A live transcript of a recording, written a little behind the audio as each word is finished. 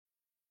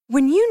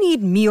When you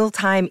need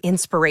mealtime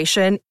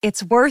inspiration,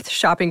 it's worth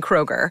shopping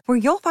Kroger, where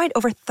you'll find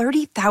over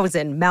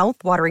 30,000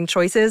 mouth-watering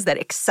choices that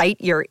excite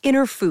your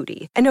inner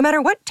foodie. And no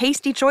matter what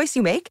tasty choice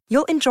you make,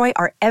 you'll enjoy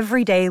our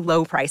everyday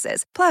low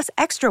prices, plus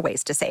extra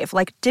ways to save,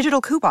 like digital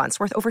coupons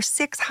worth over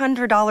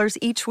 $600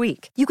 each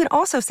week. You can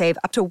also save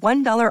up to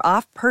 $1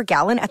 off per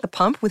gallon at the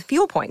pump with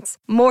fuel points.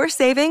 More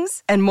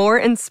savings and more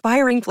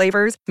inspiring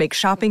flavors make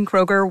shopping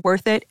Kroger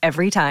worth it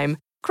every time.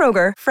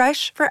 Kroger,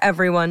 fresh for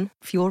everyone.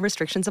 Fuel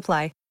restrictions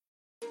apply.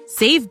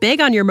 Save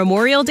big on your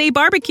Memorial Day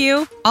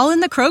barbecue, all in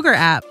the Kroger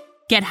app.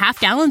 Get half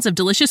gallons of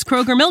delicious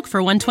Kroger milk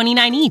for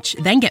 $1.29 each.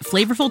 Then get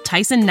flavorful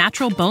Tyson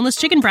natural boneless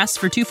chicken breasts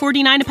for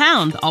 $2.49 a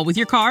pound, all with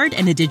your card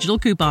and a digital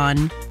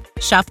coupon.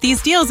 Shop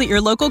these deals at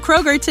your local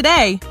Kroger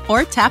today,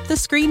 or tap the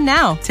screen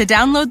now to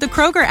download the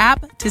Kroger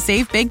app to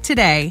save big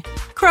today.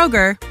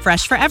 Kroger,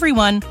 fresh for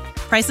everyone.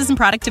 Prices and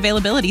product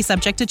availability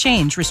subject to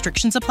change.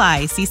 Restrictions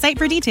apply. See site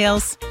for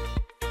details.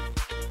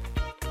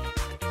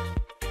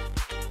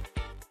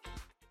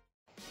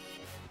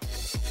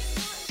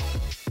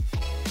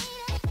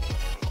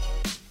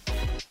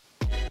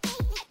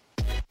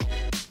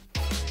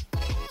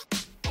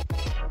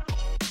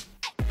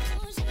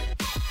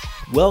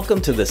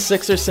 Welcome to the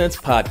Sixer Sense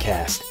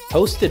podcast,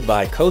 hosted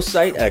by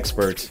co-site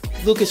experts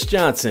Lucas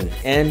Johnson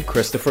and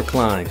Christopher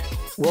Klein.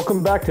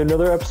 Welcome back to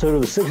another episode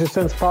of the Sixer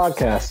Sense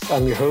podcast.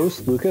 I'm your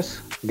host, Lucas.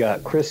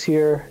 Got Chris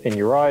here, and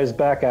Uriah is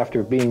back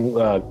after being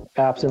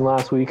absent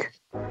last week.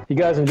 You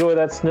guys enjoy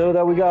that snow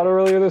that we got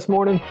earlier this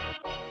morning?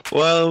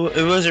 Well,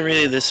 it wasn't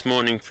really this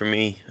morning for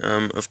me.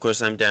 Of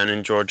course, I'm down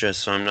in Georgia,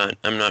 so I'm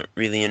not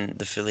really in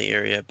the Philly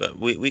area. But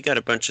we got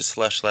a bunch of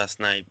slush last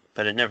night,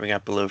 but it never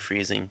got below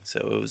freezing. So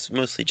it was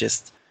mostly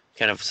just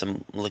kind of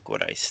some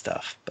liquid ice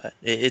stuff. But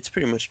it's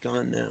pretty much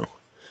gone now.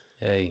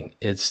 Hey,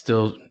 it's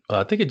still.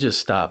 I think it just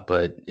stopped,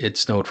 but it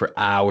snowed for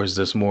hours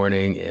this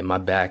morning, and my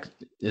back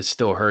is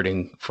still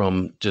hurting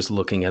from just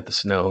looking at the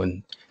snow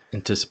and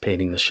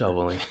anticipating the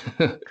shoveling.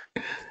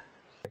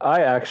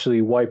 I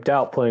actually wiped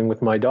out playing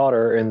with my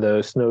daughter in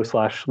the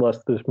snow/slush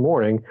this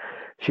morning.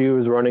 She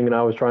was running and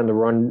I was trying to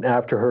run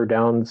after her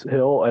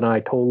downhill, and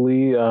I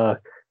totally,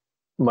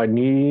 my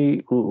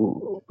knee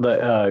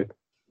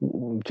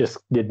just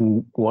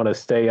didn't want to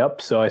stay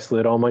up, so I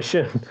slid on my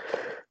shin.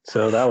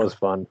 So that was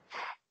fun.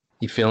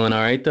 You feeling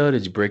all right, though?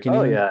 Did you break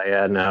anything? Oh,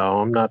 yeah.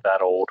 No, I'm not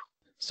that old.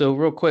 So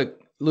real quick,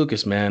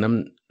 Lucas, man,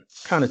 I'm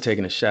kind of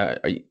taking a shot.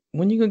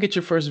 When you gonna get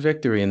your first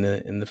victory in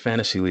the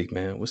fantasy league,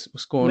 man? What's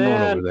going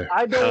on over there?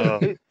 I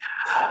don't.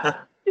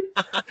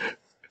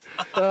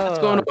 What's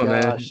going on,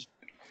 man?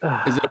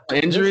 Is it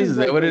injuries? Is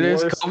that what it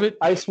is? COVID?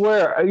 I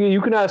swear, you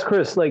can ask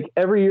Chris. Like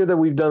every year that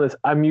we've done this,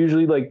 I'm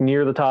usually like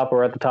near the top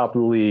or at the top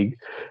of the league.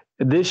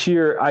 This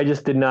year, I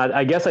just did not.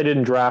 I guess I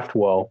didn't draft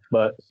well,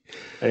 but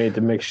I need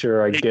to make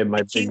sure I get my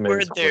big man. The key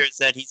word there is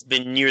that he's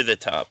been near the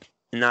top,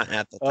 not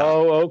at the top.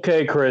 Oh,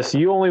 okay, Chris.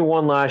 You only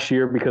won last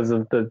year because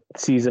of the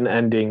season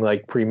ending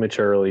like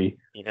prematurely.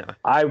 Yeah.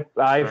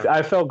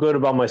 I felt good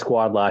about my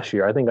squad last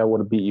year. I think I would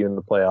have beat you in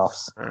the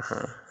playoffs.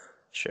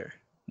 Sure.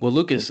 Well,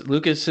 Lucas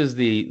is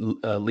the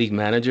league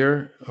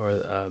manager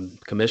or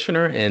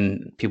commissioner,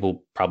 and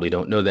people probably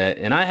don't know that.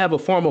 And I have a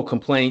formal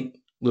complaint,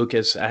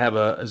 Lucas. I have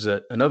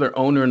another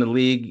owner in the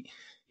league.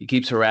 He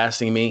keeps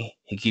harassing me.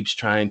 He keeps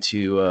trying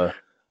to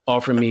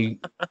offer me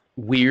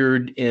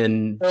weird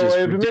and just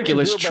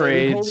ridiculous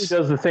trades. He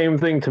does the same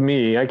thing to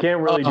me. I can't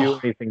really do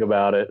anything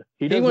about it.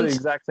 He does the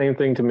exact same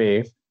thing to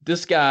me.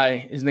 This guy,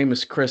 his name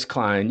is Chris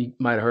Klein. You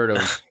might have heard of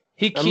him.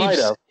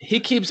 He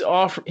keeps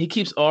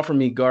offering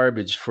me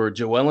garbage for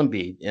Joel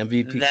Embiid,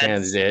 MVP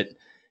candidate.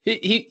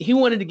 He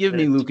wanted to give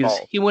me Lucas.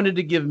 He wanted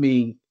to give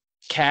me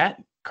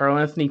Karl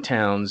Anthony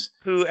Towns,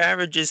 who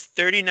averages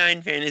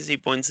 39 fantasy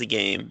points a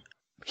game.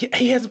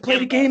 He hasn't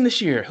played a game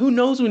this year. Who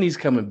knows when he's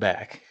coming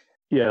back?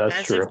 Yeah,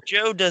 that's true. If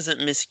Joe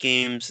doesn't miss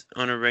games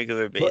on a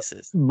regular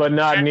basis, but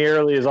not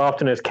nearly as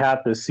often as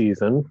Cat this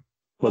season.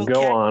 But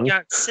go on.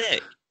 Got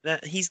sick.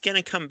 That he's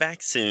gonna come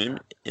back soon,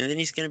 and then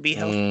he's gonna be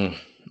healthy.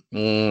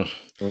 And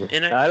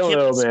I don't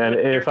know, man.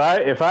 If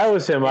I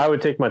was him, I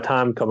would take my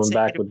time coming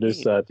back with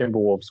this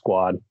Timberwolves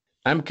squad.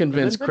 I'm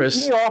convinced, Chris.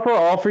 Did he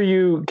offer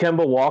you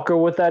Kemba Walker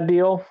with that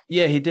deal?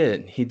 Yeah, he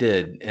did,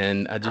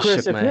 and I just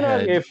shook my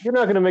head. If you're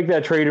not going to make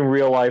that trade in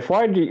real life,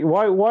 why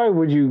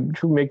would you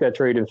make that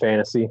trade in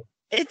fantasy?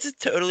 It's a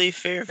totally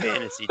fair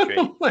fantasy trade.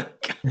 Oh my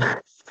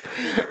God.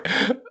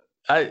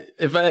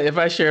 If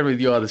I shared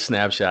with you all the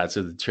snapshots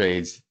of the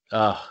trades,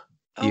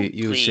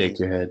 you would shake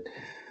your head,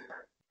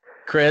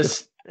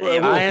 Chris.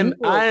 I am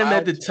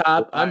at the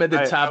top. I'm at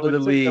the top of the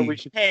league.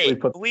 Hey,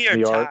 we are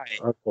tied.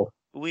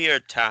 We are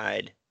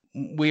tied.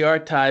 We are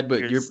tied,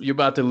 but you're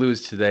about to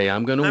lose today.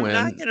 I'm going to win.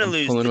 I'm not going to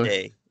lose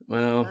today.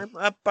 Well, I'm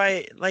up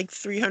by like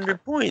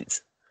 300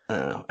 points.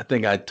 I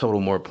think I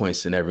total more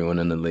points than everyone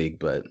in the league,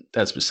 but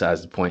that's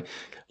besides the point.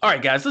 All right,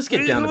 guys, let's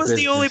get down to business. Who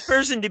was the only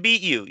person to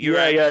beat you? You're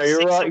right. You're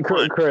right,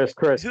 Chris.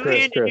 Who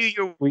handed you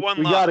your one loss?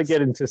 We got to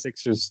get into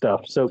Sixers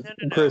stuff. So,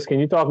 no. Chris, can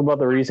you talk about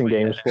the recent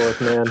games for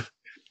us, man?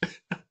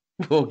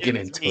 We'll get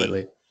into it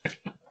later.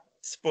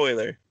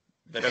 Spoiler.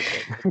 But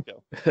okay, let's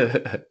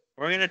go.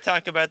 we're going to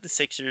talk about the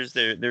Sixers,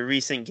 their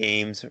recent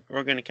games.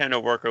 We're going to kind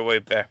of work our way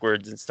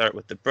backwards and start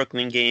with the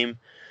Brooklyn game,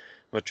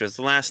 which was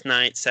last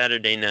night,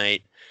 Saturday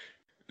night.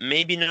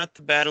 Maybe not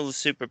the battle of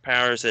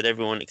superpowers that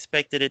everyone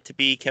expected it to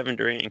be. Kevin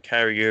Durant and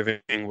Kyrie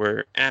Irving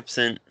were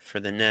absent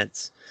for the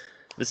Nets.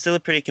 But still a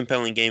pretty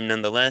compelling game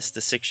nonetheless. The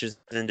Sixers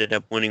ended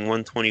up winning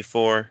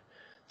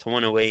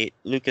 124-108.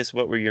 Lucas,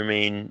 what were your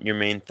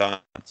main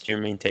thoughts, your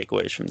main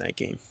takeaways from that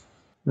game?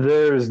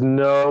 There's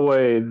no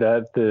way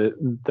that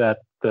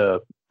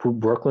the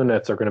Brooklyn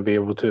Nets are going to be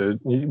able to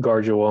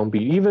guard Joel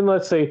Embiid. Even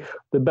let's say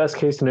the best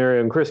case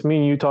scenario, and Chris, me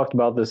and you talked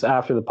about this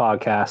after the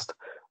podcast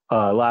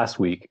last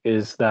week,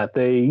 is that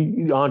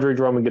Andre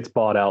Drummond gets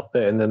bought out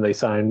and then they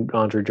sign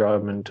Andre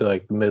Drummond to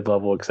like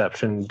mid-level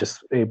exception,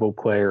 disabled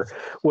player,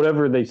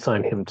 whatever they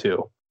sign him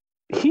to.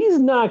 He's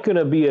not going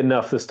to be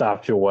enough to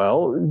stop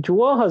Joel.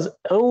 Joel has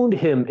owned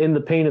him in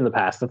the paint in the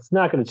past. That's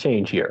not going to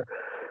change here.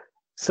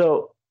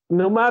 So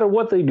no matter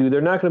what they do,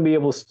 they're not going to be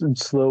able to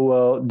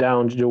slow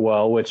down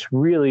Joel, which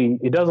really,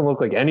 it doesn't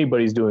look like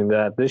anybody's doing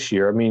that this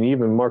year. I mean,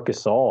 even Marc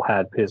Gasol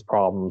had his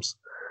problems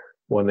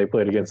when they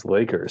played against the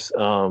Lakers.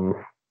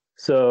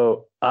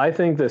 So I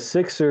think the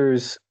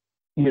Sixers,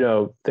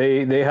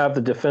 they have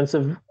the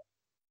defensive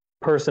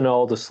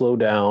personnel to slow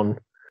down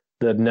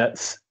the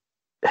Nets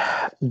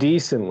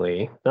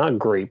decently, not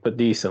great, but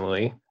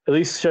decently. At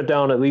least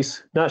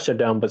not shut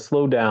down, but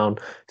slow down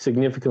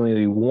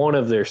significantly one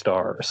of their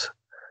stars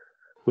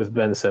with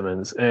Ben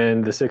Simmons.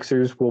 And the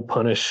Sixers will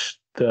punish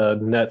the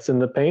Nets in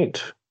the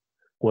paint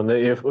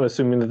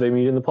assuming that they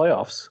meet in the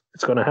playoffs.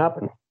 It's going to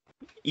happen.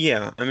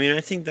 Yeah, I mean,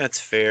 I think that's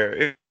fair.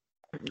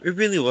 It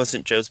really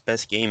wasn't Joe's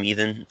best game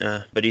even,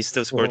 but he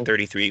still scored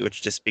 33,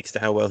 which just speaks to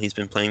how well he's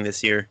been playing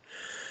this year.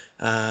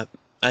 I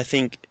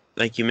think,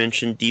 like you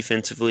mentioned,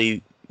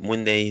 defensively,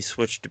 when they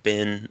switched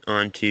Ben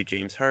onto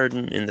James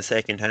Harden in the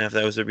second half,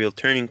 that was a real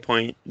turning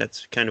point.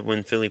 That's kind of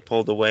when Philly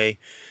pulled away.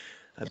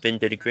 Ben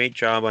did a great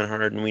job on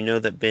Harden. We know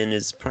that Ben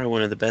is probably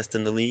one of the best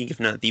in the league, if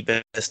not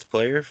the best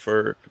player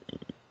for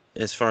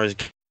as far as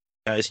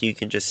guys you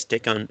can just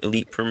stick on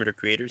elite perimeter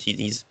creators.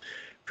 He's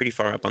pretty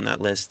far up on that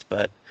list,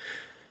 but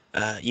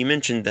you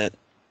mentioned that,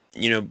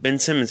 Ben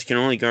Simmons can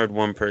only guard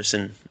one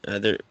person.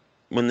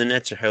 When the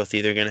Nets are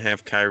healthy, they're going to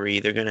have Kyrie,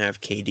 they're going to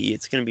have KD.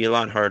 It's going to be a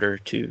lot harder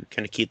to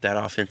kind of keep that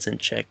offense in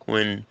check.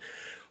 When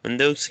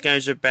those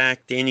guys are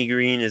back, Danny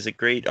Green is a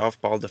great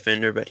off-ball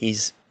defender, but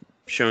he's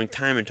showing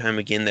time and time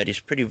again that he's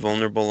pretty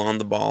vulnerable on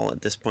the ball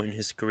at this point in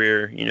his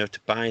career.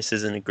 Tobias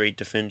isn't a great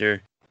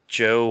defender.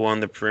 Joe on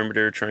the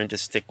perimeter trying to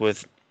stick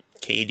with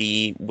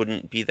KD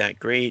wouldn't be that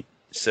great.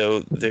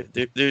 So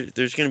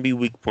there's going to be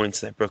weak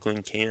points that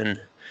Brooklyn can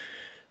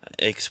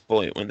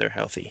exploit when they're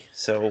healthy.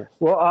 So,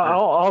 well,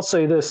 I'll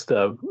say this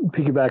to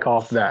piggyback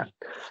off that.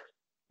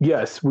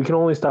 Yes, we can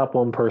only stop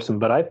one person,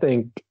 but I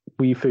think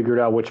we figured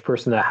out which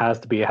person that has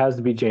to be. It has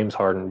to be James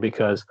Harden,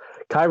 because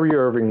Kyrie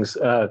Irving's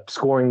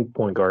scoring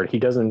point guard. He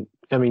doesn't.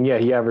 I mean, yeah,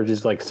 he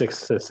averages like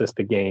 6 assists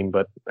a game,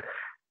 but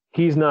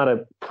he's not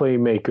a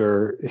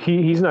playmaker.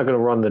 He's not going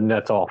to run the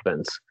Nets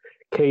offense.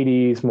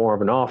 KD is more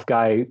of an off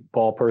guy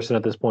ball person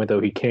at this point, though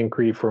he can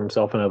create for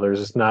himself and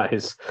others. It's not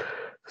his,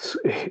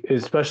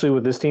 especially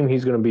with this team,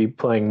 he's going to be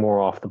playing more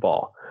off the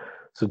ball.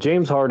 So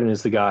James Harden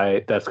is the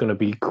guy that's going to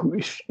be,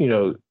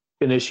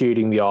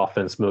 initiating the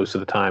offense most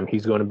of the time.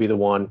 He's going to be the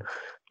one,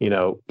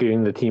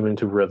 getting the team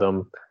into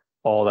rhythm,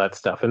 all that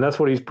stuff. And that's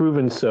what he's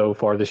proven so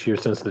far this year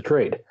since the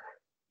trade.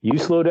 You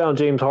slow down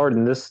James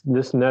Harden,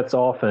 this Nets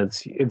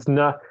offense, it's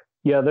not,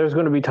 there's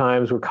going to be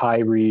times where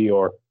Kyrie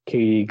or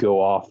KD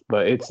go off,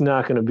 but it's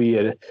not going to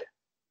be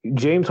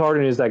James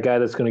Harden is that guy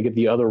that's going to get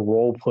the other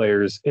role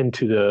players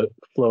into the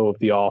flow of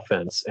the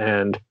offense.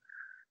 And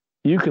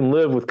you can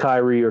live with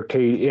Kyrie or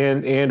KD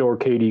and or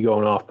KD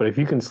going off, but if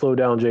you can slow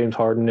down James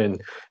Harden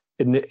and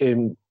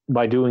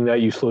by doing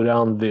that, you slow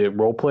down the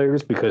role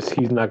players because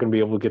he's not going to be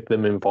able to get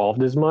them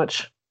involved as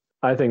much.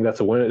 I think that's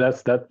a win.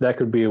 That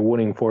could be a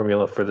winning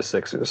formula for the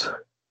Sixers.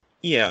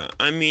 Yeah,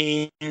 I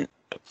mean,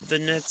 the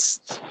Nets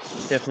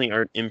definitely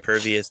aren't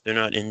impervious. They're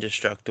not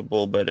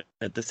indestructible, but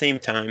at the same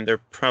time, they're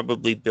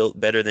probably built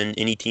better than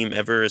any team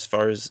ever as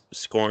far as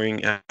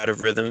scoring out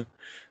of rhythm.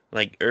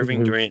 Like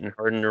Irving, Durant, and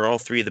Harden are all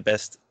three of the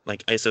best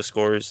ISO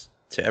scorers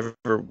to ever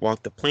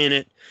walk the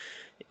planet.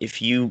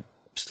 If you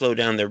slow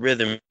down their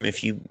rhythm,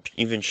 if you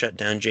even shut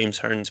down James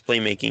Harden's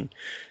playmaking,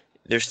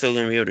 they're still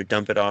going to be able to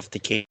dump it off to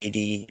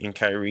KD and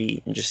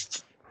Kyrie and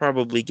just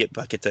probably get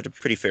buckets at a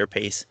pretty fair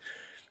pace.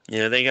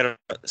 They got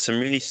some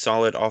really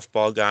solid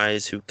off-ball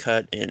guys who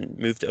cut and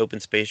move to open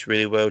space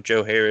really well.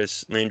 Joe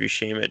Harris, Landry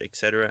Shamet,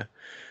 etc.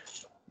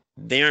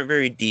 They aren't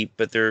very deep,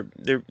 but they're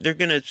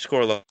going to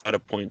score a lot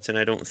of points, and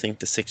I don't think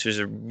the Sixers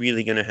are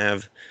really going to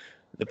have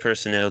the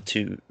personnel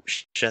to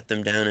shut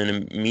them down in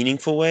a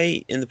meaningful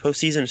way in the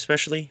postseason,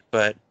 especially.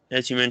 But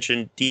as you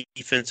mentioned,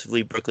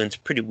 defensively, Brooklyn's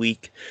pretty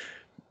weak.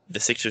 The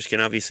Sixers can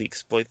obviously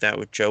exploit that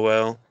with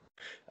Joel.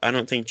 I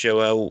don't think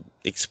Joel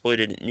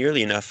exploited it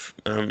nearly enough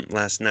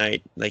last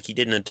night. He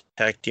didn't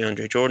attack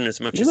DeAndre Jordan as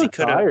much as he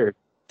could have.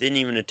 Didn't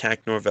even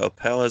attack Norvel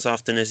Pelle as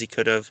often as he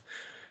could have.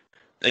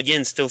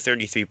 again, still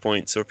 33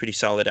 points, so a pretty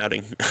solid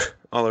outing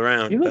all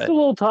around. He looked a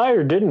little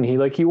tired, didn't he?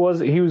 Like he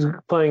was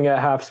playing at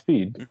half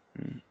speed.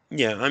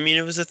 Yeah, I mean,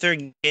 it was the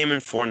third game in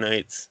 4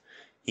 nights.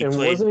 He And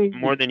played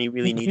more than he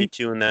really needed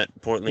to in that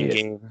Portland Yeah.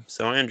 game,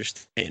 so I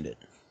understand it.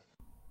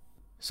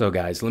 So,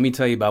 guys, let me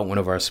tell you about one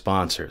of our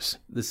sponsors.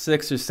 The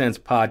Sixer Sense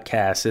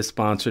podcast is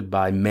sponsored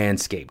by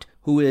Manscaped,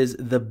 who is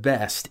the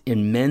best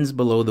in men's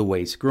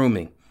below-the-waist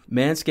grooming.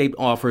 Manscaped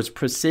offers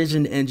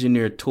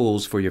precision-engineered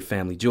tools for your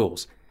family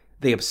jewels.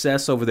 They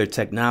obsess over their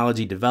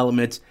technology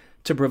developments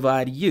to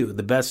provide you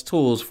the best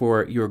tools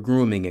for your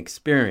grooming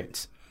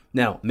experience.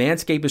 Now,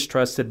 Manscaped is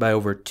trusted by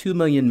over 2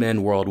 million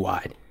men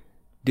worldwide.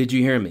 Did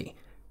you hear me?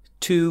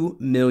 2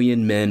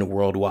 million men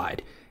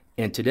worldwide.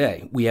 And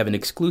today, we have an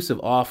exclusive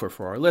offer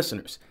for our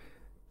listeners.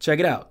 Check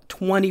it out,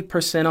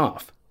 20%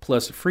 off,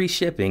 plus free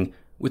shipping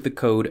with the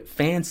code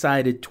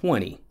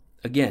FANSIDED20.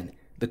 Again,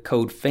 the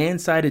code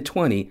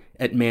FANSIDED20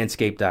 at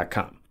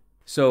manscaped.com.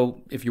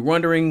 So if you're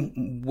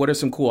wondering what are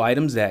some cool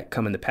items that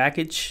come in the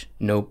package,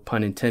 no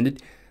pun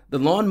intended, the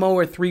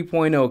Lawnmower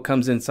 3.0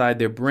 comes inside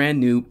their brand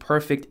new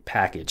Perfect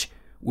Package,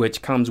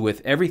 which comes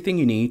with everything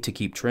you need to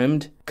keep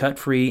trimmed,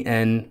 cut-free,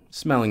 and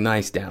smelling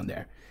nice down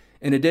there.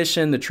 In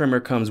addition, the trimmer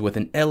comes with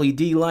an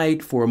LED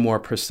light for a more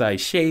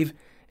precise shave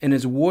and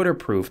is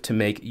waterproof to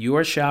make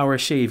your shower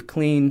shave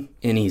clean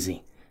and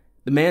easy.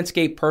 The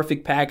Manscaped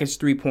Perfect Package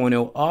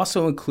 3.0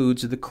 also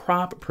includes the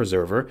Crop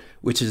Preserver,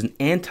 which is an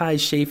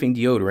anti-chafing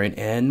deodorant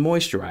and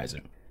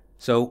moisturizer.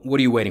 So what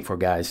are you waiting for,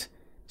 guys?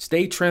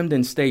 Stay trimmed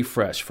and stay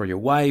fresh for your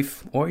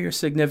wife or your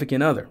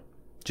significant other.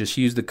 Just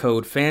use the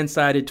code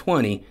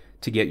FANSIDED20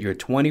 to get your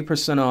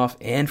 20% off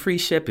and free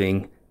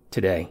shipping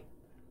today.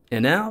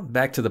 And now,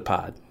 back to the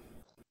pod.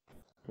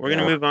 We're going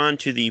to move on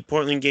to the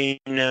Portland game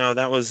now.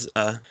 That was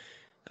a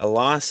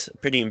loss, a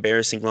pretty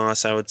embarrassing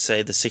loss, I would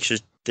say. The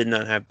Sixers did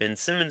not have Ben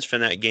Simmons for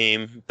that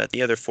game, but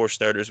the other 4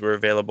 starters were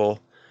available.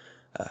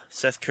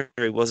 Seth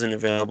Curry wasn't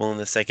available in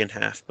the second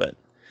half, but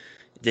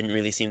it didn't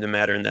really seem to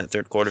matter in that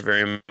third quarter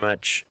very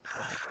much.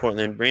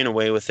 Portland ran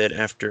away with it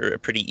after a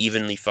pretty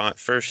evenly fought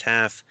first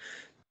half.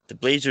 The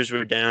Blazers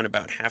were down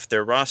about half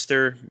their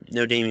roster.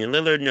 No Damian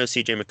Lillard, no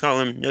CJ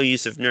McCollum, no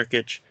Yusuf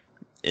Nurkic,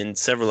 and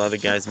several other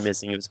guys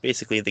missing. It was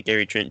basically the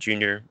Gary Trent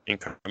Jr. and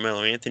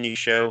Carmelo Anthony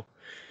show,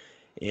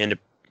 and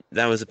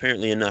that was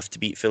apparently enough to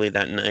beat Philly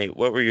that night.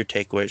 What were your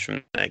takeaways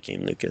from that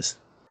game, Lucas?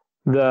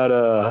 That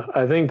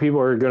I think people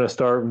are going to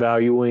start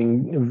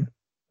valuing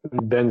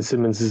Ben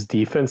Simmons'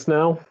 defense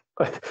now.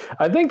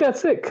 I think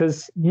that's it,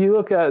 because you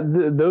look at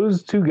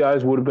those 2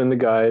 guys would have been the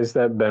guys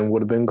that Ben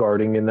would have been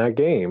guarding in that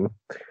game.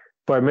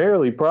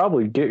 Primarily,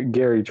 probably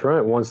Gary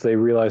Trent once they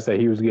realized that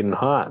he was getting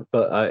hot.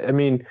 But I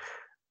mean,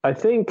 I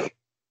think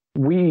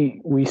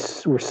we're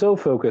so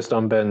focused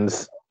on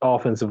Ben's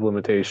offensive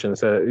limitations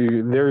that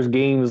there's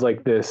games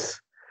like this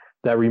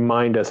that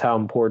remind us how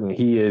important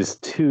he is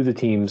to the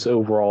team's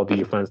overall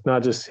defense,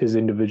 not just his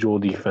individual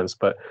defense,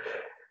 but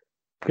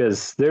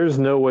because there's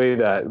no way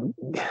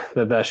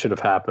that should have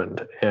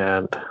happened.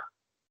 And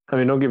I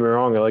mean, don't get me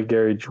wrong, I like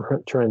Gary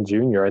Trent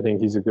Jr. I think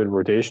he's a good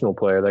rotational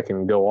player that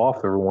can go off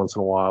every once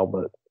in a while,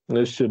 but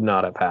this should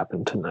not have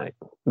happened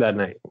that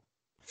night.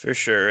 For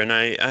sure. And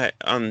I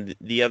on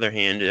the other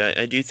hand,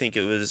 I do think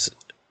it was,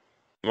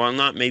 while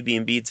not maybe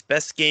Embiid's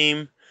best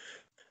game,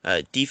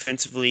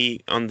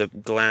 defensively on the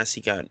glass,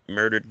 he got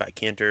murdered by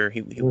Cantor.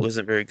 He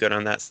wasn't very good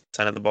on that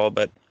side of the ball,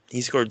 but he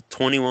scored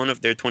 21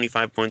 of their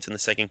 25 points in the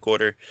second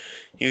quarter.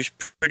 He was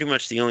pretty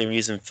much the only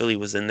reason Philly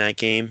was in that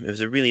game. It was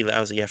a really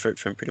lousy effort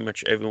from pretty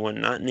much everyone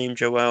not named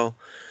Joel.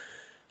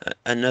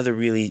 Another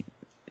really,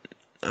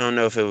 I don't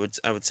know if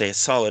I would say a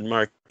solid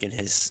mark in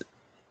his,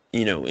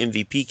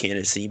 MVP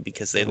candidacy,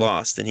 because they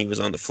lost and he was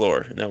on the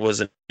floor. And that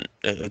wasn't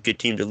a good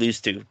team to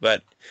lose to,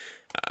 but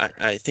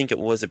I think it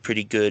was a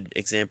pretty good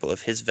example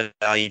of his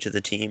value to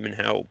the team and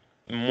how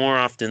more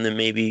often than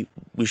maybe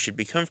we should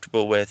be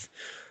comfortable with,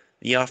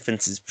 the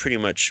offense is pretty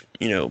much,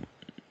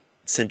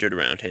 centered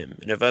around him.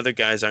 And if other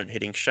guys aren't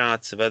hitting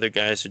shots, if other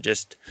guys are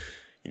just,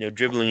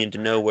 dribbling into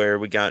nowhere,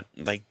 we got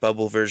like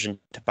bubble version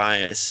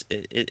Tobias,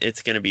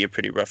 it's going to be a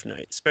pretty rough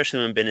night, especially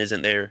when Ben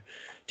isn't there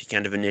to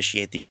kind of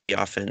initiate the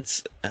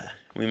offense.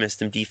 We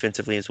missed him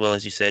defensively as well,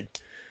 as you said.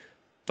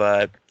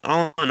 But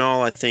all in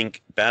all, I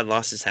think bad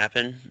losses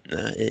happen.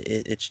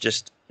 It's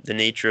just the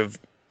nature of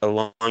a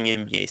long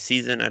NBA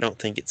season. I don't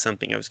think it's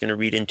something I was going to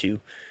read into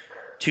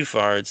too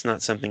far. It's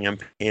not something I'm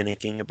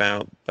panicking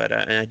about, but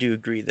I do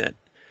agree that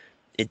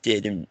it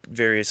did in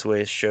various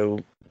ways show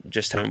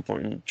just how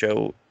important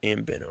Joe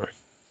and Ben are.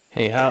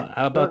 Hey, how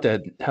about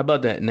that? How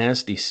about that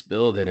nasty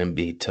spill that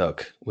Embiid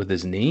took with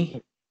his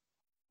knee?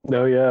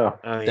 Oh yeah,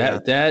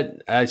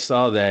 that I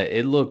saw that.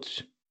 It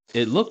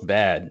looked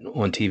bad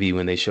on TV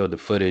when they showed the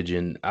footage,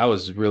 and I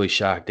was really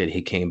shocked that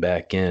he came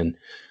back in.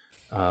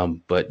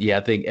 But yeah,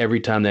 I think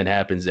every time that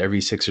happens, every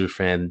Sixers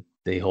fan,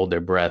 they hold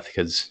their breath,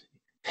 because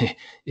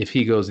if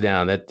he goes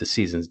down, the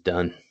season's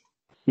done.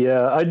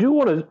 Yeah, I do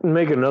want to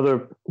make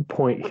another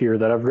point here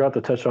that I forgot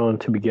to touch on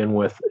to begin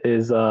with.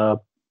 Is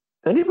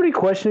anybody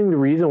questioning the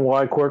reason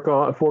why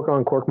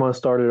Furkan Korkmaz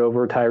started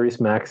over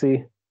Tyrese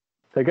Maxey?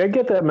 Like, I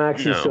get that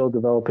Maxi's still a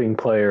developing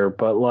player,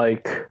 but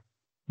like,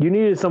 you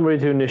needed somebody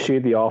to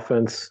initiate the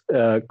offense,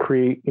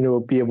 create,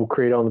 be able to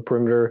create on the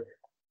perimeter.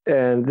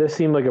 And this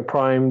seemed like a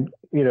prime,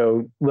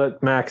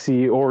 let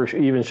Maxi or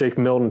even Shake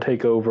Milton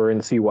take over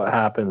and see what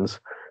happens.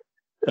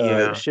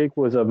 Shake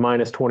was a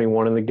minus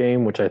 21 in the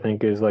game, which I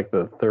think is like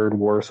the third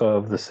worst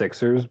of the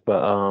Sixers.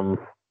 But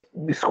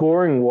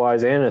scoring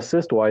wise and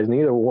assist wise,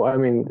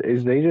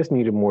 they just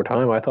needed more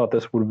time. I thought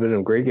this would have been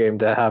a great game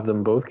to have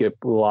them both get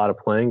a lot of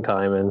playing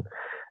time. And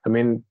I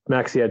mean,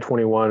 Maxi had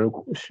 21,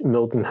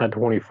 Milton had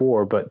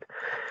 24, but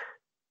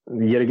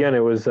yet again, it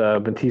was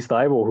Matisse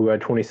Thybulle who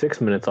had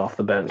 26 minutes off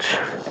the bench.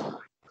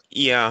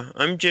 Yeah,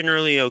 I'm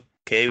generally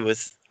okay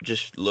with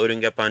just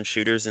loading up on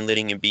shooters and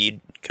letting Embiid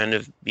kind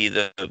of be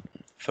the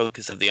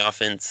focus of the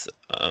offense.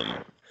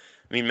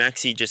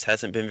 Maxi just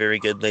hasn't been very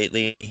good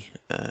lately.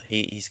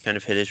 He's kind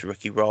of hit his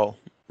rookie wall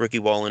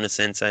in a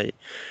sense.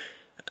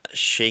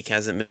 Shake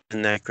hasn't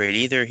been that great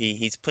either.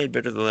 He's played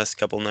better the last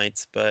couple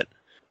nights, but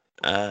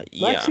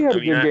Maxi had a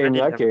good game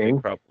that game.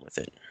 Problem with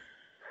it.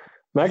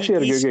 Maxi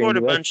had a good game. He scored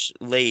a bunch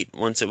late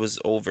once it was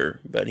over,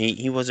 but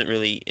he wasn't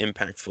really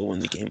impactful when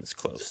the game was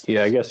close.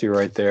 Yeah, I guess you're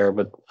right there,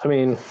 but I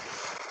mean,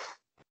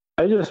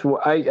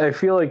 I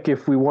feel like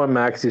if we want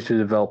Maxi to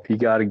develop, you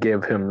got to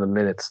give him the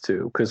minutes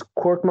too. Because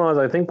Korkmaz,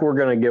 I think we're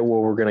going to get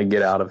what we're going to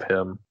get out of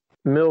him.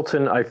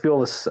 Milton, I feel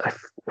this.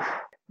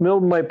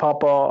 Milton might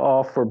pop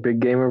off for a big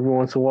game every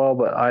once in a while,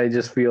 but I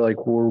just feel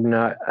like we're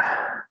not.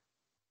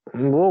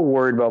 I'm a little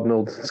worried about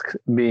Milton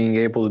being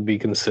able to be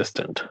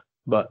consistent,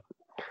 but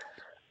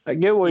I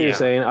get what you're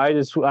saying. I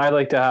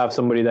like to have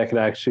somebody that could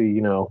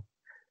actually,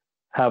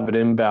 have an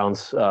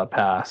inbounds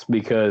pass,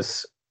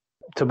 because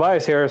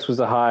Tobias Harris was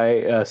a high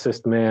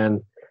assist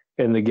man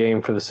in the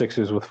game for the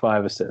Sixers with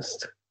 5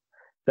 assists.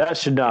 That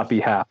should not be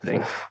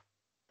happening.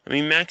 I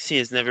mean, Maxi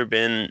has never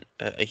been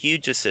a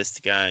huge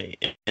assist guy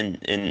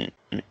in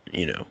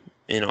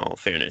all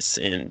fairness.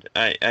 And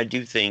I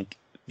do think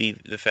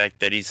the fact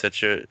that he's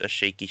such a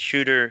shaky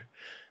shooter,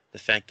 the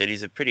fact that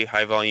he's a pretty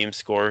high volume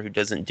scorer who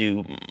doesn't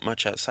do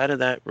much outside of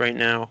that right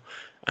now.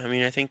 I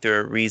mean, I think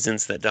there are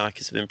reasons that Doc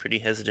has been pretty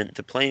hesitant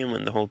to play him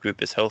when the whole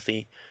group is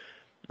healthy.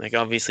 Like,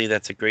 obviously,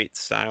 that's a great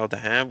style to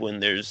have when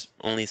there's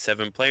only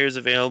 7 players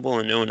available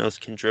and no one else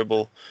can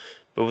dribble.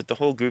 But with the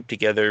whole group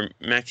together,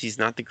 Maxi's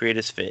not the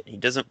greatest fit. He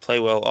doesn't play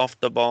well off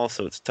the ball,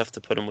 so it's tough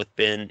to put him with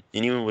Ben.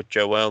 And even with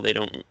Joel, they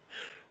don't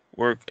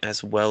work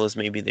as well as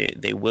maybe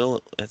they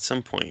will at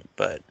some point.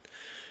 But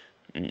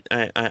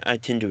I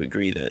tend to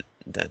agree that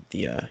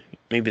the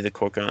maybe the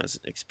Korkmaz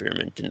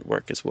experiment didn't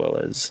work as well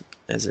as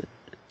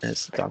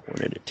Doc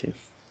wanted it to.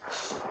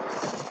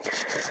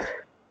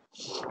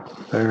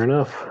 Fair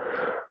enough.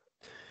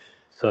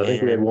 So I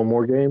think we had one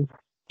more game.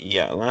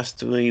 Yeah,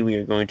 lastly, we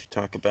are going to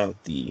talk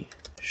about the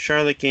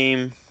Charlotte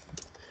game.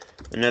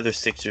 Another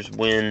Sixers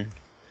win.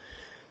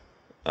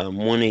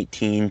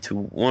 118 to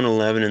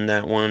 111 in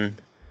that one.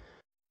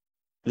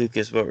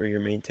 Lucas, what were your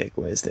main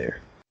takeaways there?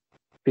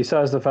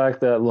 Besides the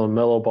fact that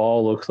LaMelo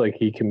Ball looks like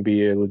he can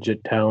be a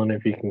legit talent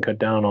if he can cut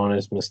down on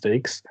his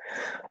mistakes.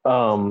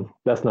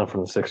 That's not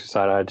from the Sixers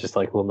side. I just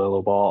like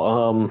LaMelo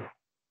Ball.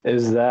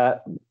 Is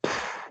that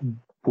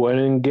when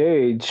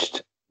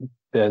engaged,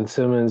 Ben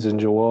Simmons and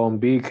Joel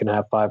Embiid can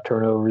have 5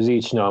 turnovers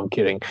each. No, I'm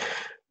kidding.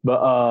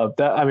 But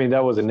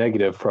that was a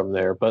negative from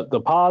there. But the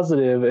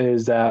positive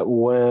is that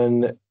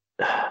when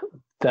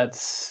that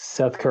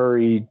Seth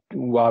Curry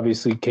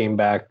obviously came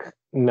back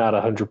not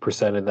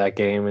 100% in that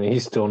game, and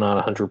he's still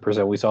not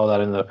 100%. We saw that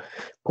in the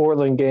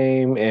Portland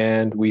game,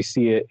 and we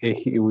see it.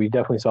 We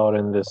definitely saw it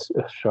in this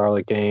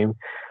Charlotte game.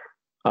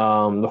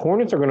 The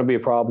Hornets are going to be a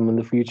problem in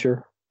the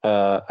future.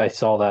 I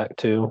saw that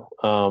too.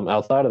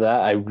 Outside of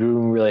that, I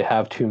didn't really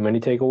have too many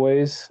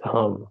takeaways.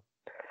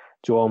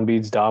 Joel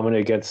Embiid's dominant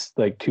against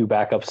like 2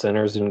 backup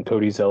centers in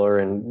Cody Zeller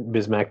and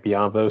Bismack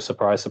Biyombo.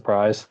 Surprise,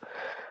 surprise.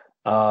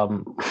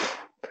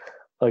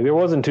 There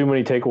wasn't too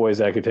many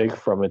takeaways I could take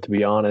from it, to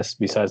be honest,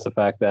 besides the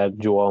fact that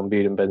Joel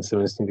Embiid and Ben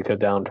Simmons need to cut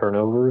down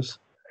turnovers.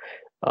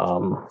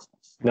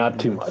 Not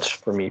too much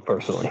for me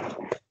personally.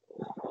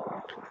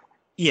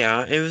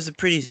 Yeah, it was a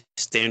pretty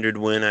standard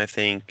win, I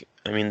think.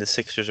 I mean, the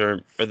Sixers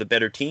are the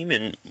better team,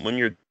 and when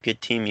you're a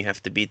good team, you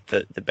have to beat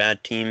the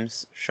bad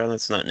teams.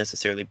 Charlotte's not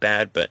necessarily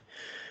bad, but,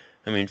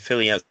 I mean,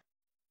 Philly out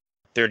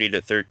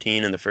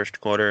 30-13 in the first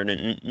quarter, and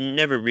it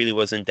never really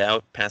was in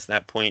doubt past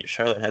that point.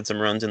 Charlotte had some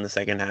runs in the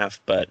second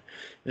half, but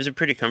it was a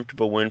pretty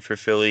comfortable win for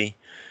Philly.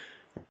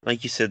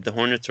 Like you said, the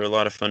Hornets are a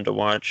lot of fun to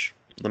watch.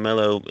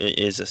 LaMelo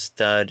is a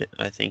stud.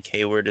 I think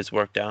Hayward has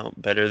worked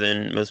out better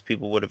than most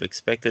people would have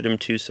expected him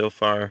to so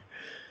far.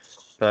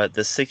 But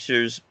the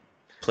Sixers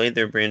played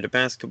their brand of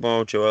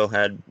basketball. Joel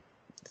had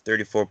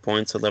 34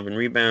 points, 11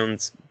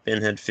 rebounds.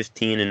 Ben had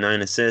 15 and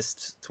 9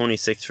 assists,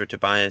 26 for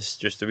Tobias.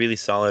 Just a really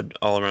solid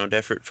all-around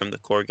effort from the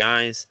core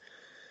guys.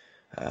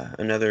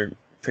 Another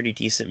pretty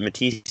decent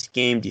Matisse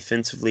game.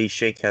 Defensively,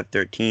 Shake had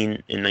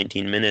 13 in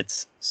 19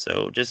 minutes.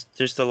 So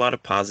just a lot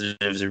of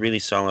positives. A really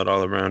solid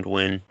all-around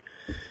win.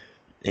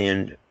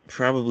 And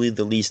probably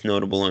the least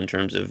notable in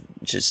terms of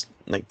just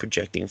like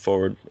projecting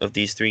forward of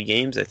these 3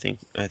 games. I think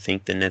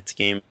the Nets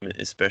game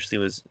especially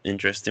was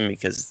interesting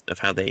because of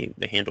how they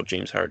handled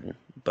James Harden.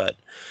 But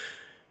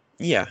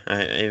yeah,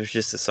 it was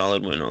just a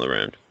solid win all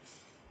around.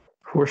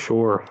 For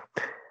sure.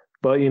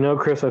 But,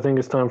 Chris, I think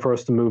it's time for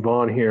us to move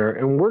on here.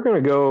 And we're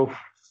going to go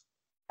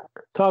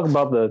talk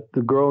about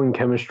the growing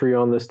chemistry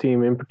on this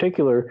team, in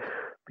particular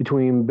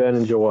between Ben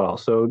and Joel.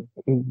 So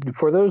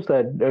for those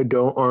that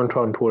aren't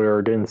on Twitter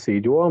or didn't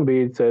see, Joel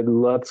Embiid said,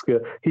 let's go.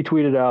 He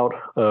tweeted out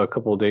a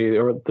couple of days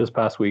or this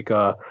past week,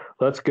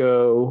 let's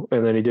go.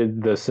 And then he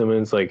did the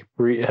Simmons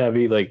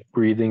heavy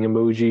breathing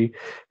emoji.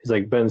 He's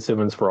like Ben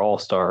Simmons for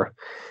All-Star.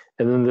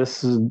 And then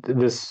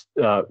this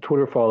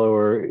Twitter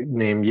follower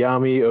named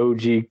Yami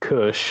OG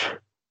Kush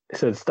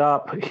said,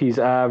 stop. He's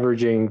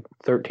averaging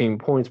 13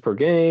 points per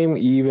game.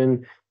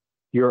 Even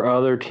your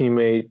other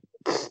teammate,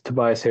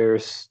 Tobias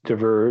Harris,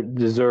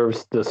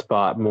 deserves the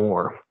spot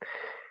more.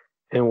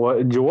 And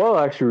what Joel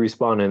actually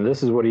responded, and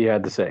this is what he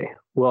had to say.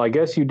 Well, I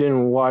guess you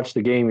didn't watch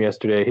the game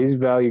yesterday. His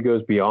value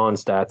goes beyond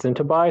stats. And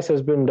Tobias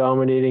has been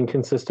dominating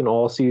consistent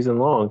all season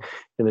long.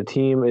 And the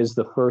team is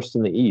the first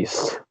in the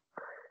East.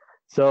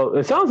 So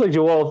it sounds like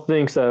Joel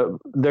thinks that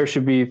there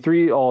should be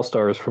 3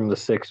 All-Stars from the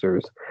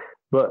Sixers.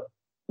 But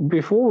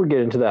before we get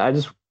into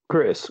that,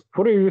 Chris,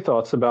 what are your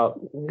thoughts about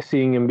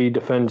seeing Embiid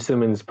defend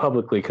Simmons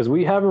publicly? Because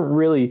we haven't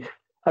really,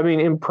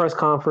 in press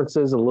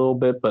conferences a little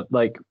bit, but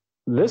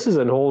this is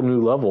a whole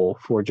new level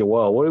for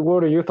Joel.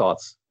 What are your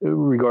thoughts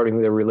regarding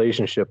their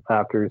relationship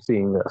after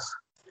seeing this?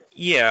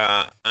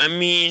 Yeah,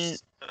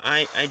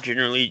 I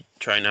generally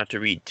try not to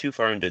read too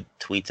far into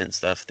tweets and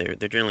stuff. They're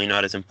generally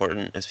not as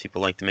important as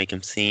people like to make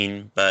them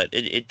seem, but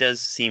it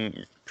does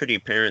seem pretty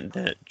apparent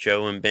that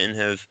Joe and Ben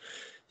have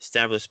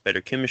established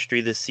better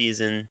chemistry this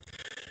season.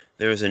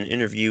 There was an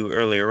interview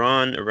earlier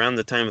on, around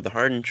the time of the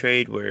Harden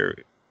trade, where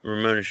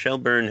Ramona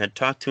Shelburne had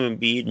talked to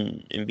Embiid,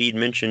 and Embiid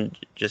mentioned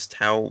just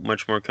how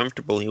much more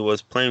comfortable he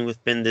was playing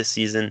with Ben this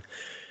season,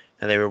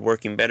 and they were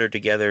working better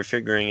together,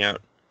 figuring out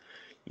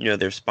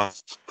their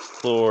spot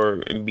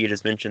floor. Embiid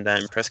has mentioned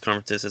that in press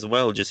conferences as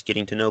well, just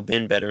getting to know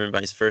Ben better and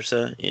vice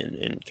versa,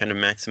 and kind of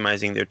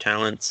maximizing their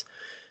talents.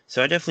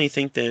 So I definitely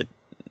think that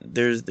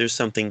there's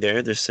something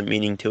there. There's some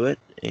meaning to it,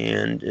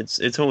 and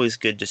it's always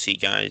good to see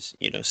guys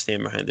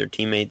stand behind their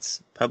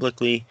teammates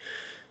publicly.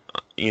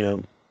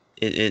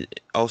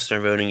 All-Star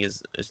voting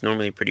is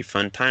normally a pretty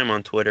fun time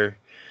on Twitter.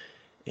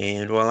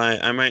 And while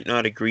I might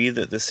not agree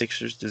that the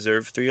Sixers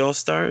deserve 3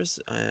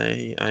 All-Stars,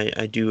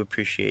 I do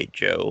appreciate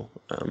Joe,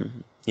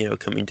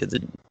 coming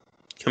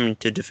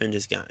to defend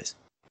his guys.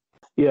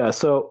 Yeah,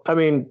 so,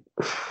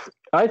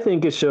 I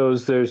think it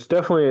shows there's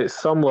definitely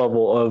some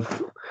level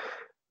of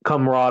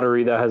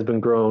camaraderie that has been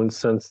grown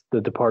since the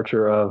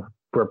departure of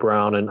Brett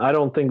Brown. And I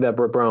don't think that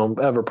Brett Brown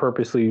ever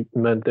purposely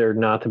meant there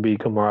not to be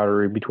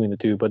camaraderie between the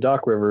two. But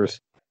Doc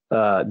Rivers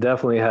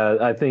definitely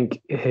has, I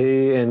think,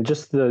 and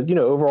just the,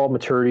 overall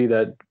maturity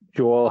that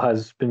Joel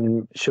has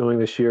been showing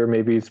this year.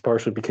 Maybe it's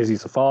partially because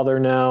he's a father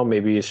now.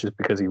 Maybe it's just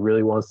because he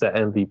really wants that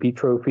MVP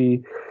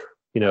trophy,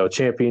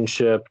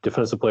 championship,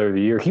 defensive player of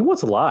the year. He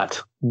wants a lot,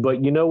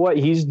 but you know what?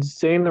 He's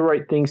saying the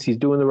right things. He's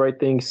doing the right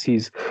things.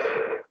 He's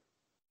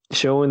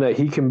showing that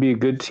he can be a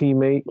good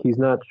teammate. He's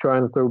not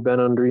trying to throw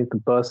Ben underneath the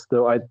bus,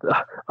 though.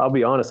 I'll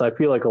be honest. I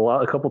feel like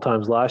a couple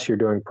times last year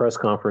during press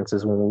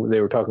conferences when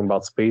they were talking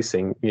about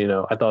spacing,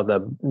 I thought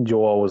that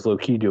Joel was low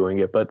key doing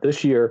it, but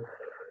this year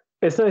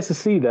it's nice to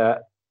see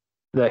that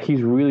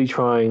he's really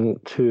trying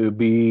to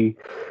be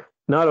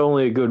not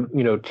only a good,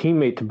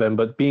 teammate to Ben,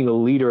 but being a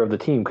leader of the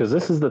team, because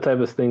this is the type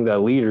of thing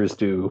that leaders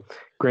do.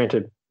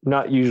 Granted,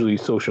 not usually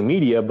social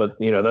media, but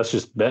that's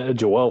just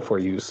Joel for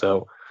you.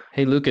 So.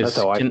 Hey, Lucas,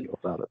 that's how I feel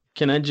about it.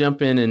 Can I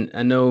jump in? And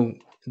I know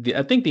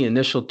I think the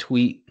initial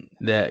tweet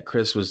that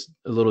Chris was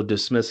a little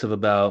dismissive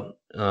about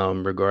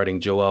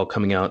regarding Joel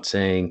coming out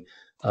saying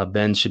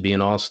Ben should be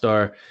an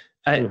All-Star.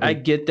 I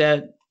get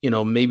that.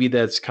 Maybe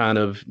that's kind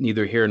of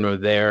neither here nor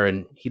there,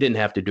 and he didn't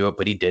have to do it,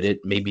 but he did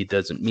it. Maybe it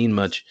doesn't mean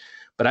much.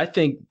 But I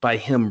think by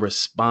him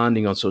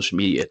responding on social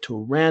media to a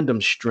random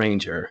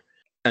stranger,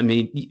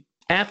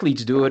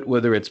 athletes do it,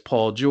 whether it's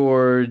Paul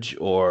George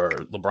or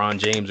LeBron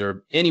James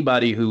or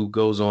anybody who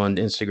goes on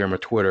Instagram or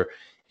Twitter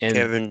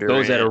and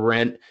goes at a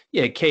rant.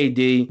 Yeah,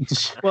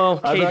 KD. Well,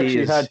 I've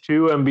actually had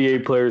 2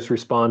 NBA players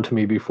respond to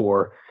me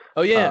before.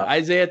 Oh, yeah,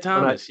 Isaiah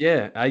Thomas.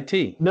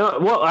 IT. No,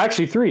 well,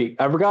 actually 3.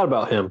 I forgot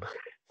about him.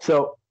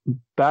 So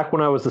back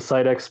when I was the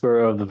site expert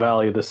of the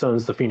Valley of the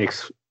Suns, the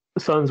Phoenix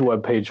Suns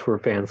webpage for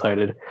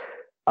Fansided,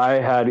 I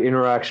had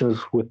interactions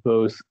with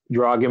both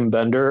Dragan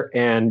Bender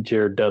and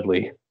Jared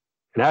Dudley.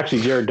 And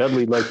actually, Jared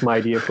Dudley liked my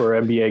idea for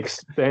NBA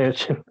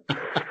expansion.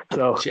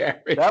 So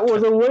that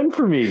was a win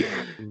for me.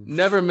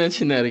 Never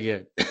mention that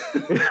again.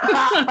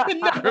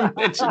 Never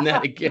mention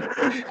that again.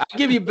 I'll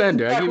give you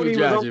Bender. I'll give you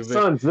Josh.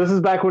 Suns. This is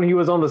back when he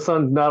was on the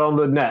Suns, not on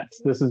the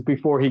Nets. This is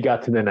before he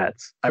got to the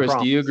Nets. Chris,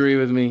 do you agree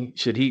with me?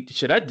 Should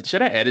I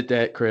edit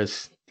that,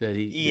 Chris? That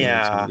he?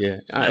 Yeah.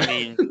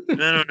 I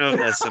don't know if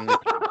that's something to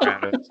be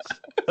proud of.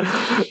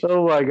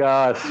 Oh my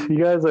gosh, you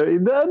guys are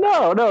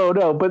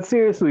no. But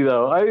seriously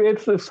though,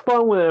 it's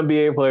fun when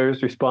NBA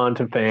players respond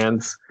to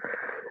fans,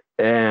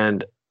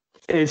 and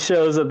it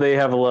shows that they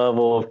have a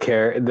level of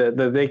care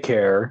that they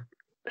care.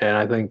 And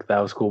I think that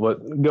was cool.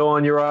 But go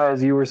on, Uriah,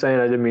 as you were saying.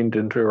 I didn't mean to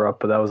interrupt,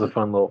 but that was a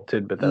fun little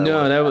tidbit.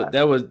 No,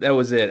 that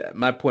was it.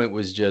 My point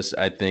was just,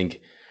 I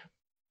think,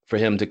 for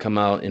him to come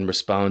out and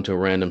respond to a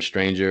random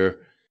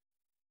stranger,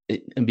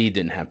 Embiid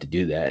didn't have to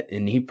do that,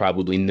 and he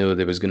probably knew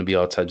there was going to be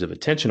all types of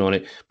attention on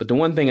it. But the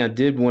one thing I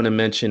did want to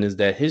mention is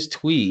that his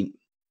tweet,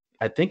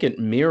 I think it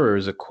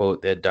mirrors a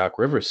quote that Doc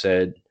Rivers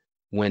said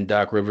when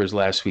Doc Rivers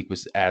last week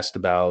was asked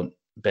about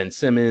Ben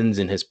Simmons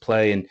and his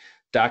play, and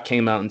Doc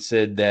came out and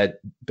said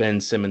that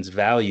Ben Simmons'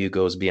 value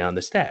goes beyond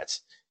the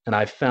stats. And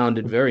I found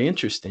it very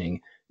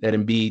interesting that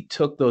Embiid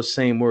took those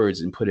same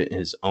words and put it in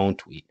his own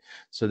tweet.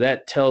 So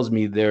that tells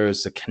me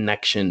there's a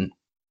connection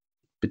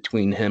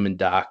between him and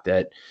Doc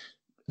that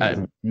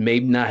may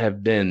not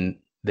have been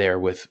there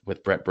with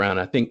Brett Brown.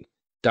 I think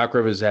Doc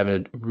Rivers is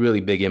having a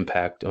really big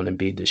impact on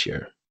Embiid this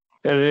year.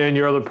 And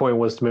your other point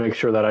was to make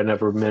sure that I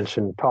never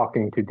mentioned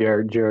talking to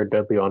Jared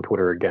Dudley on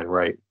Twitter again,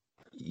 right?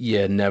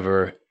 Yeah,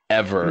 never,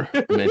 ever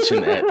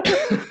mention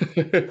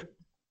that.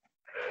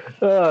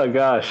 Oh,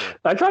 gosh.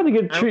 I tried to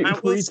get free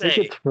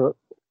tickets for...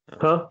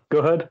 Huh? Go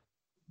ahead.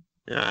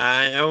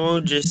 I will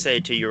just say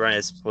to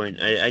Uriah's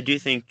point, I do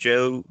think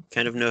Joe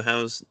kind of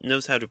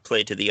knows how to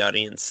play to the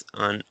audience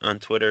on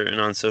Twitter and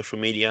on social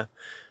media.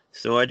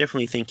 So I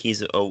definitely think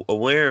he's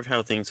aware of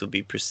how things will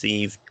be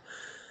perceived.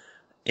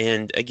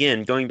 And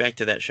again, going back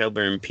to that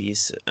Shelburne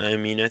piece, I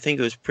mean, I think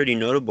it was pretty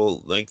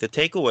notable. Like, the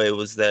takeaway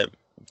was that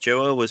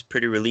Joel was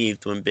pretty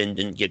relieved when Ben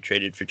didn't get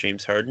traded for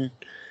James Harden.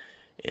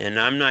 And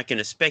I'm not going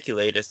to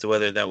speculate as to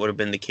whether that would have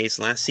been the case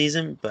last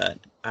season, but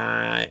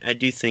I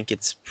do think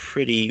it's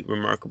pretty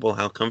remarkable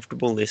how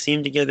comfortable they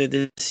seem together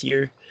this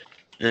year.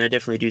 And I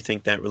definitely do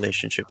think that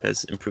relationship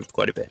has improved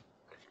quite a bit.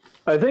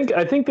 I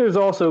think there's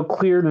also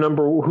clear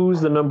who's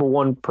the number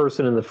one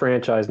person in the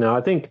franchise now. I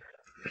think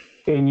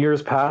in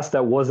years past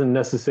that wasn't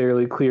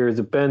necessarily clear. Is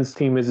it Ben's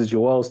team? Is it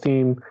Joel's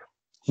team?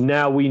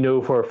 Now we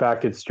know for a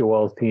fact it's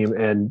Joel's team,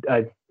 and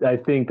I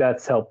think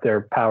that's helped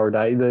their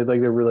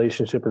their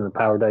relationship and the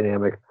power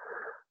dynamic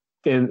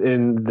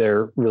in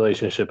their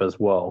relationship as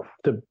well.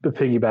 To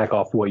piggyback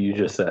off what you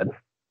just said.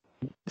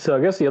 So I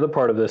guess the other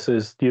part of this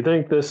is: do you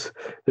think this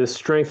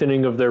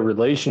strengthening of their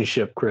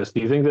relationship, Chris?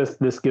 Do you think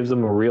this gives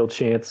them a real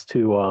chance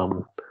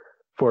to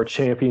for a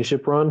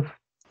championship run?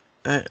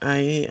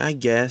 I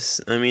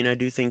guess. I mean, I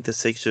do think the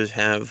Sixers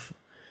have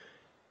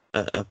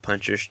a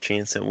puncher's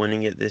chance at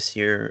winning it this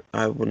year.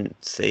 I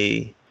wouldn't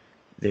say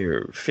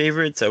they're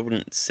favorites. I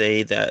wouldn't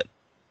say that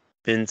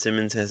Ben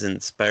Simmons has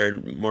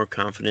inspired more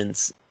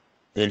confidence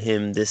in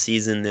him this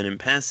season than in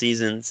past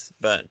seasons.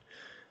 But,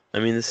 I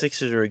mean, the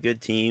Sixers are a good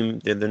team.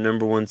 They're the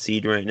number one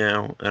seed right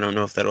now. I don't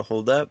know if that'll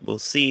hold up. We'll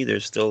see.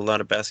 There's still a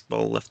lot of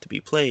basketball left to be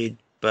played.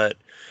 But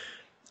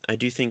I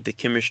do think the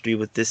chemistry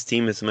with this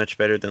team is much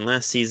better than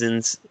last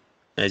season's.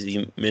 As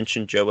you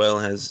mentioned, Joel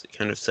has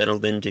kind of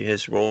settled into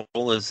his role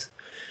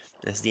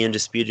as the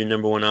undisputed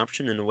number one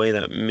option in a way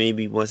that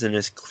maybe wasn't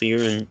as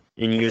clear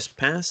in years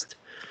past.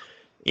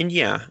 And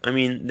yeah, I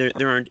mean,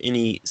 there aren't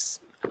any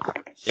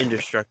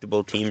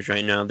indestructible teams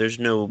right now. There's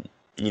no,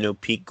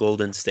 peak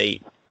Golden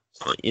State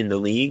in the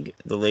league.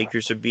 The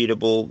Lakers are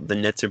beatable. The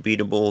Nets are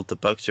beatable. The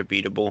Bucks are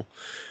beatable.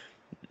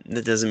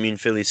 That doesn't mean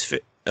Philly's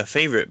a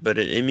favorite, but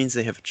it means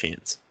they have a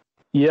chance.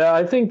 Yeah,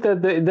 I think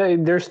that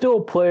they're still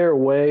a player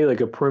away, like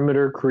a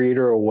perimeter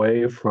creator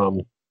away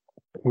from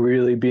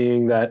really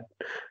being that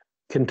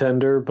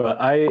contender, but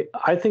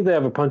I think they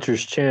have a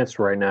puncher's chance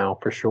right now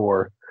for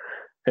sure.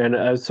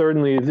 And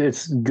certainly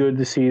it's good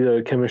to see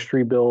the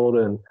chemistry build.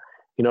 And,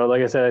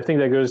 like I said, I think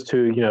that goes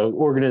to,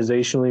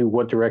 organizationally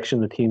what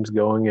direction the team's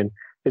going. And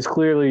it's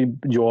clearly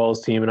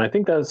Joel's team. And I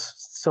think that's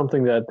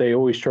something that they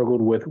always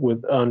struggled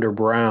with under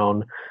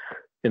Brown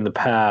in the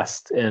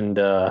past. And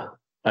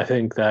I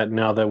think that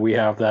now that we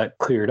have that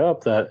cleared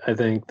up, that I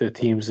think the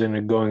team's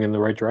going in the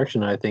right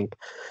direction. I think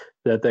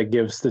that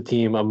gives the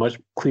team a much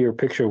clearer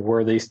picture of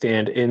where they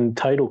stand in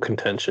title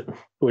contention,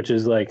 which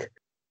is like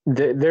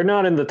they're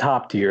not in the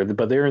top tier,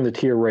 but they're in the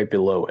tier right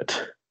below it.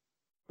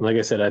 Like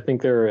I said, I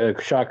think they're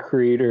a shot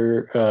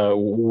creator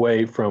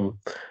way from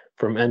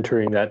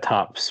entering that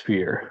top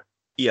sphere.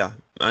 Yeah,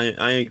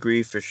 I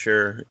agree for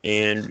sure.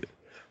 And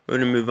we're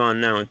going to move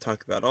on now and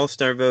talk about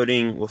All-Star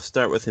voting. We'll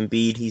start with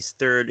Embiid. He's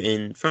third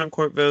in front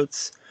court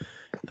votes.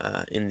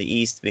 In the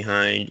East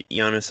behind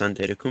Giannis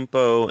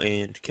Antetokounmpo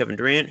and Kevin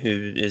Durant,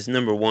 who is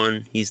number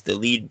one. He's the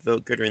lead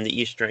vote getter in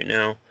the East right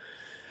now.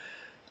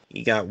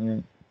 He got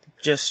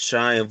just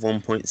shy of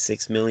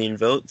 1.6 million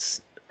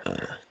votes.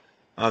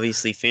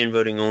 Obviously, fan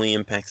voting only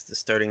impacts the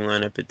starting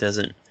lineup. It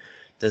doesn't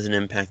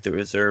impact the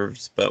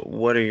reserves. But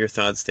what are your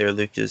thoughts there,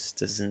 Lucas?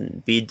 Does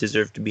Embiid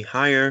deserve to be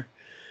higher?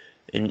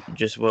 And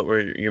just what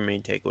were your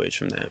main takeaways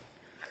from that?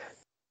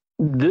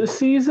 This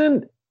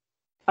season,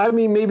 I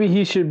mean, maybe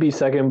he should be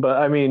second, but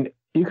I mean,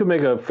 you could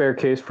make a fair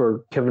case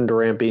for Kevin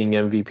Durant being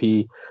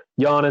MVP.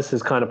 Giannis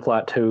is kind of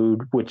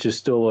plateaued, which is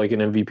still like an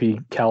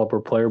MVP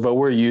caliber player, but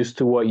we're used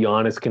to what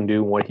Giannis can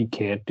do and what he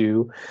can't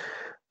do.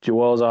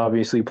 Joel's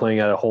obviously playing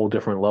at a whole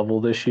different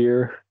level this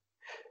year.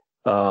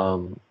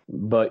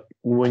 But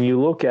when you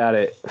look at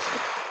it,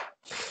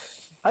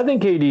 I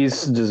think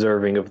KD's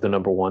deserving of the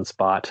number one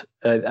spot.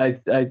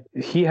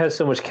 He has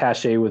so much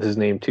cachet with his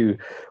name too.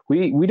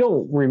 We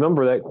don't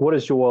remember that. What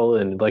is Joel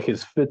in? Like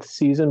his fifth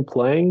season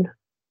playing?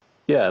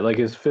 Yeah, like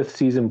his fifth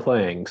season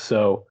playing.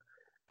 So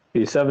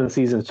he's 7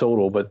 seasons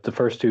total, but the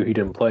first 2 he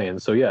didn't play in.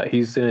 So yeah,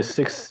 he's in his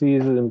fifth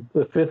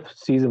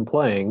season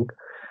playing.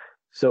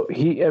 So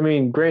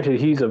granted,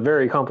 he's a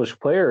very accomplished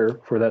player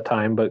for that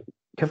time, but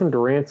Kevin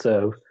Durant's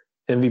a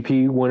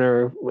MVP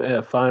winner,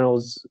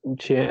 finals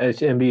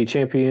NBA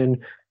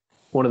champion,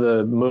 one of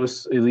the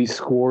most elite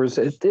scorers.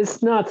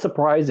 It's not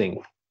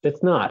surprising.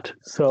 It's not.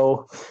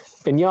 So,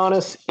 and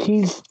Giannis,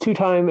 he's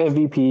 2-time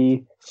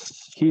MVP.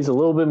 He's a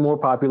little bit more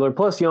popular.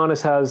 Plus,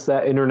 Giannis has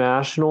that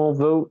international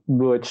vote,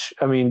 which,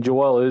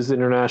 Joel is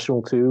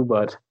international too,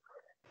 but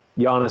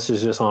Giannis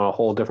is just on a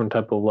whole different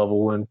type of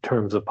level in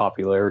terms of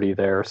popularity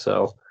there.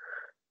 So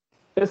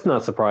it's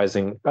not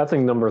surprising. I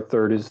think number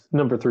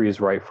 3 is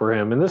right for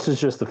him. And this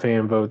is just the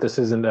fan vote. This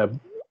isn't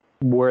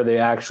where they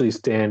actually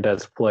stand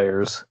as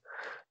players.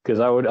 Because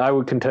I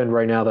would contend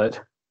right now that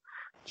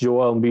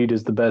Joel Embiid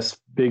is the best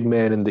big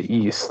man in the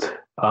East.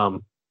 At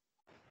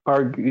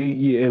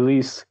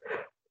least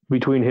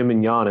between him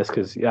and Giannis,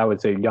 because I would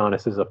say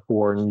Giannis is a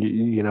 4 and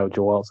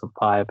Joel's a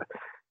 5.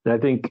 And I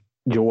think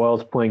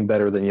Joel's playing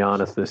better than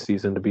Giannis this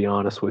season, to be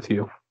honest with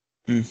you.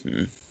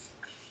 Mm-hmm.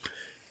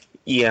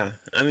 Yeah,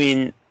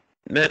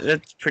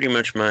 that's pretty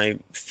much my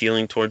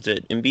feeling towards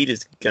it. Embiid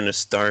is going to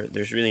start.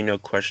 There's really no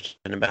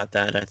question about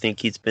that. I think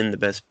he's been the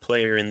best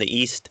player in the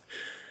East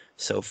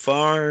so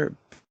far.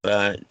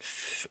 But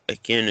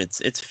again,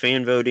 it's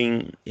fan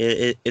voting.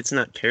 It's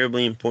not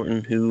terribly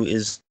important who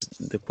is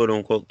the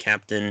quote-unquote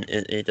captain.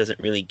 It doesn't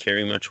really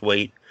carry much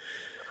weight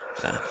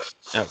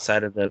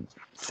outside of the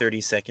 30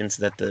 seconds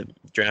that the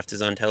draft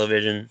is on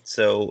television.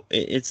 So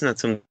it's not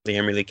something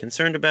I'm really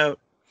concerned about.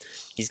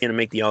 He's going to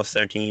make the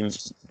All-Star team,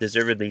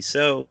 deservedly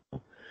so.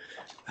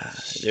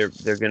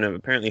 They're going to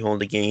apparently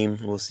hold a game.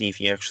 We'll see if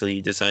he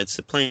actually decides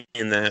to play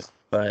in that.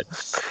 But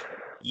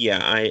yeah,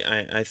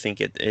 I think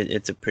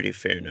it's a pretty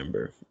fair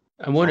number.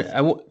 I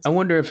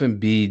wonder if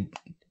Embiid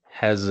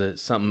has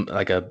something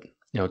like a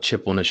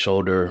chip on his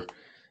shoulder,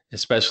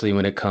 especially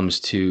when it comes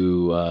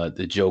to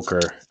the Joker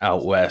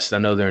out west. I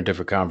know they're in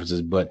different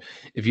conferences, but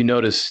if you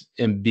notice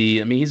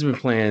Embiid, he's been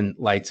playing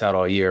lights out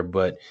all year,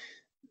 but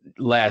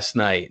last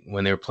night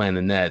when they were playing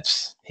the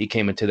Nets, he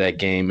came into that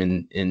game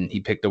and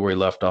he picked up where he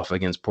left off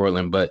against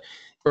Portland. But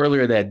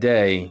earlier that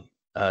day,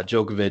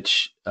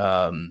 Jokic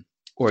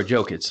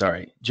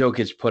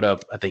put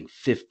up, I think,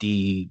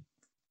 52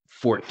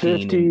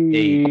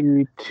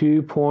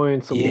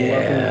 points,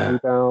 11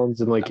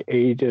 rebounds, and like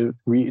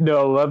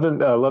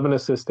 11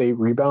 assists, 8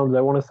 rebounds,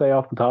 I want to say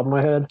off the top of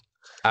my head.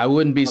 I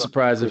wouldn't be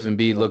surprised if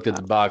Embiid looked at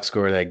the box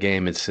score of that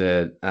game and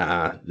said,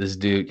 this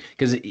dude,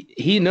 because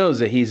he knows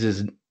that he's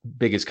his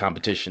biggest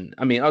competition.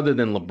 Other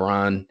than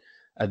LeBron,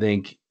 I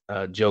think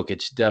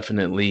Jokic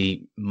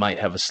definitely might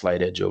have a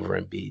slight edge over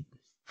Embiid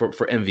for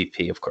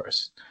MVP, of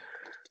course.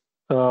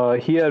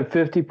 He had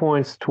 50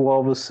 points,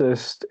 12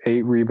 assists,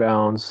 8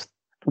 rebounds,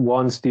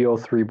 1 steal,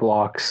 3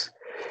 blocks,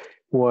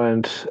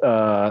 went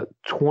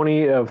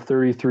 20 of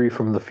 33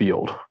 from the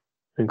field,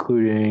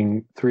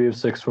 including 3 of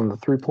 6 from the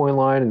 3-point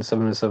line and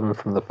 7 of 7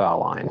 from the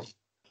foul line.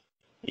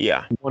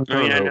 Yeah.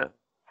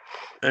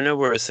 I know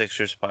we're a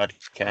Sixers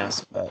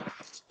podcast, but,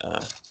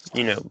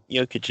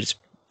 Jokic is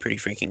pretty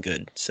freaking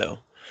good. So,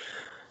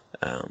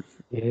 I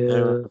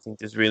don't think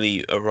there's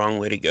really a wrong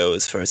way to go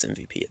as far as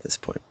MVP at this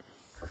point.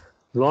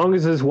 As long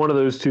as it's one of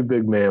those two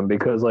big men,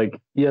 because,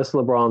 yes,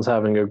 LeBron's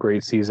having a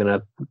great season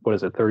at,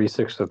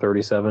 36 or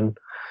 37?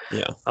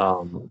 Yeah.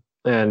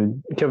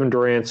 And Kevin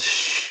Durant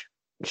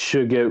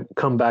should get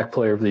comeback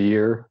player of the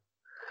year.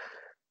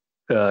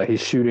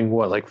 He's shooting,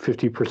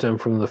 50%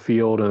 from the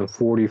field and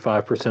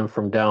 45%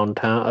 from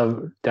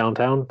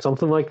downtown,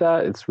 something like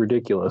that. It's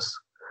ridiculous.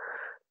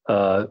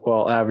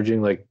 While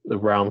averaging,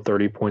 around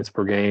 30 points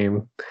per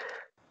game.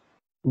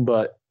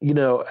 But, at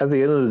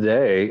the end of the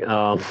day,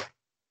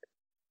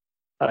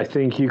 I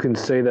think you can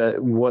say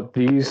that what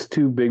these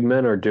two big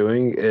men are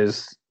doing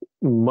is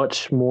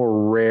much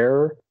more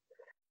rare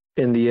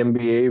in the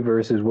NBA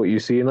versus what you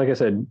see. And like I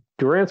said,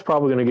 Durant's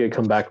probably going to get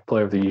comeback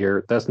player of the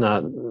year.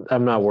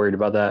 I'm not worried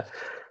about that.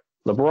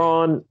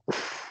 LeBron,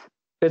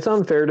 it's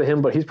unfair to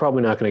him, but he's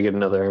probably not going to get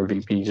another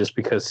MVP just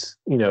because,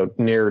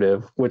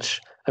 narrative,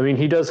 which,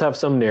 he does have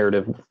some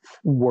narrative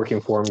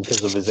working for him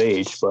because of his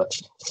age, but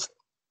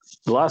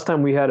the last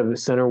time we had a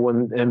center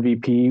win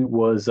MVP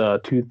was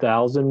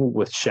 2000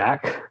 with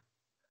Shaq.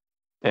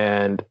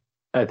 And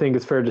I think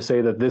it's fair to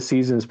say that this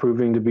season is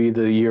proving to be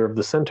the year of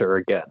the center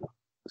again.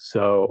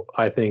 So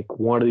I think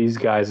one of these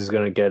guys is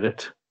going to get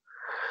it.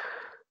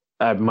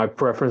 My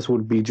preference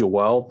would be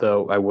Joel,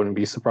 though I wouldn't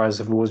be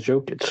surprised if it was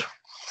Jokic.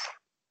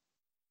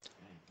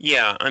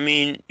 Yeah, I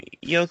mean,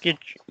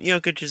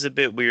 Jokic is a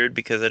bit weird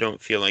because I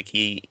don't feel like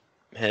he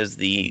has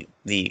the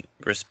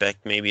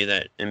respect maybe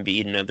that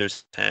Embiid and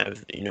others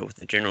have, with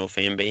the general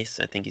fan base.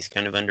 I think he's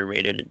kind of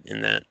underrated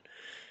in that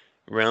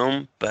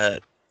realm,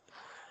 but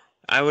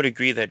I would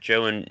agree that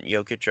Joe and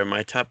Jokic are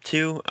my top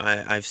two.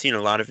 I've seen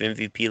a lot of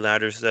MVP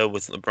ladders though,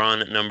 with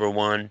LeBron at number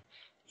one.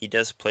 He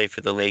does play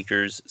for the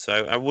Lakers, so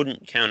I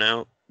wouldn't count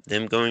out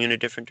them going in a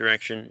different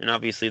direction. And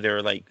obviously there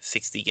are like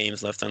 60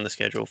 games left on the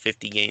schedule,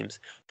 50 games.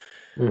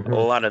 A Hmm.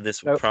 lot of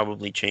this will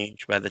probably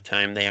change by the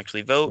time they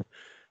actually vote,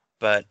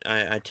 but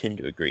I tend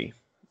to agree.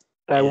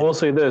 I And will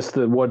say this: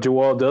 that what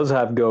Joel does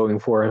have going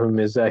for him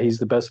is that he's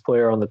the best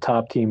player on the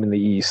top team in the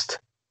East.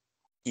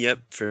 yep,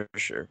 for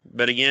sure.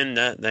 But again,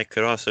 that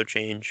could also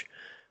change.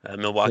 Yeah,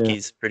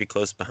 Milwaukee's pretty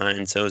close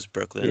behind, so is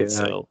Brooklyn. yeah,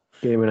 So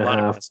game and a a lot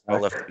of half basketball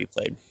back left to be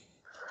played.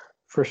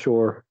 for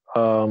sure.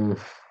 And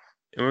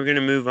we're going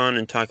to move on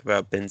and talk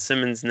about Ben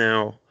Simmons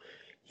now.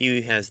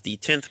 He has the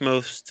 10th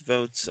most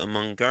votes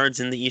among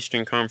guards in the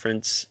Eastern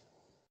Conference,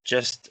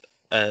 just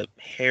a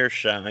hair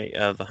shy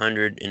of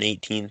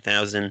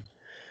 118,000.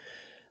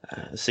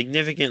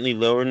 Significantly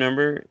lower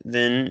number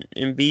than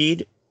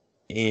Embiid,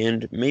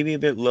 and maybe a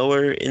bit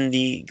lower in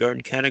the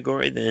guard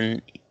category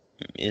than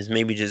is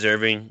maybe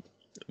deserving.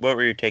 What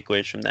were your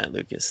takeaways from that,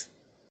 Lucas?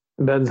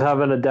 Ben's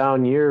having a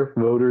down year.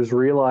 Voters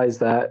realize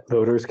that.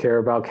 Voters care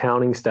about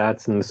counting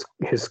stats, and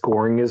his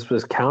scoring is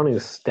just counting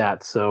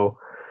stats. So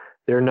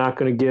they're not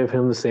going to give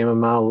him the same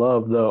amount of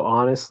love. Though,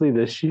 honestly,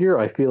 this year,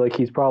 I feel like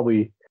he's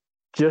probably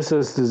just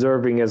as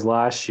deserving as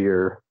last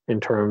year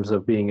in terms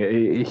of being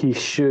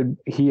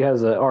he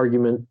has an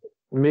argument,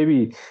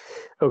 maybe.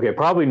 Okay,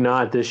 probably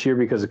not this year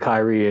because of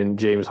Kyrie and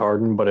James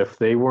Harden. But if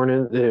they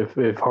weren't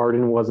if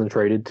Harden wasn't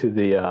traded to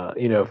the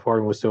if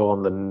Harden was still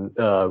on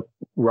the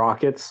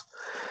Rockets,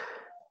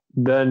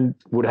 then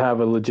would have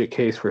a legit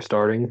case for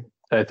starting.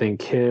 I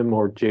think him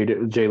or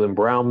Jaylen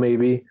Brown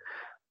maybe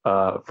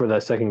for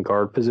that second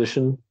guard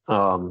position.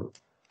 And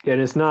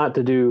it's not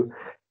to do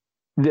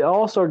the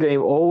All-Star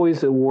game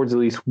always awards at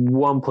least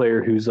one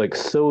player who's like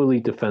so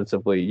elite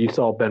defensively. You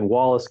saw Ben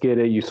Wallace get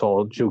it. You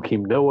saw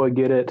Joakim Noah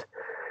get it.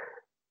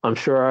 I'm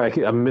sure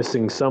I'm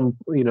missing some,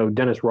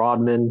 Dennis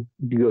Rodman,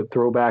 you go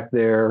throwback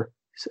there,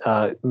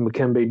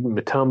 Dikembe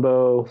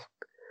Mutombo.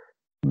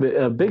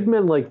 Big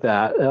men like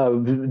that,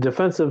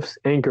 defensive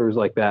anchors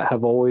like that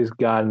have always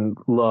gotten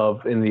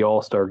love in the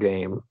All-Star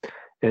game.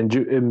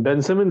 And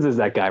Ben Simmons is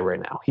that guy right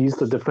now. He's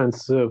the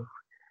defensive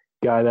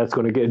guy that's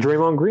going to get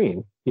Draymond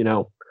Green.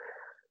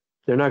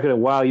 They're not going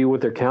to wow you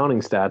with their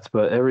counting stats,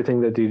 but everything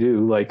that they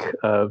do, like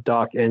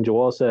Doc and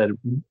Joel said,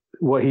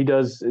 what he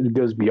does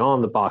goes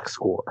beyond the box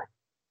score.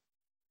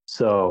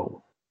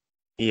 So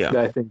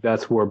Yeah. I think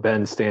that's where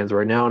Ben stands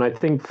right now. And I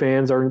think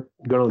fans aren't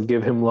going to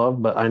give him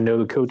love, but I know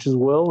the coaches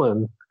will.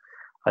 And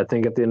I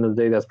think at the end of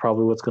the day, that's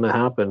probably what's going to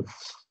happen.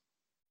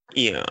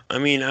 Yeah. I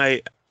mean,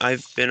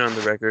 I've been on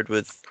the record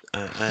with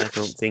I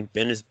don't think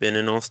Ben has been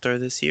an all-star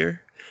this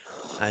year.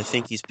 I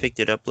think he's picked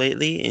it up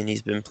lately, and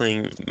he's been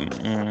playing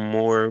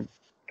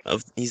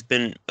he's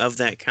been of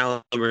that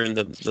caliber in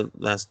the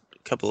last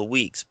couple of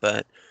weeks,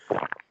 but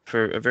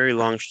for a very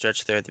long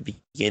stretch there at the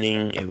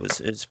beginning, it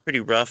was pretty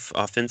rough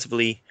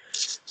offensively.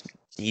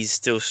 He's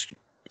still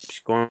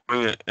scoring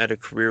at a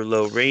career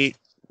low rate.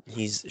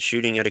 He's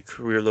shooting at a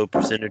career low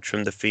percentage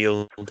from the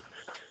field.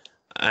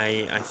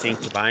 I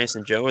think Tobias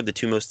and Joe are the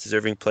two most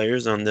deserving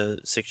players on the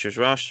Sixers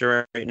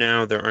roster right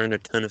now. There aren't a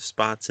ton of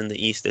spots in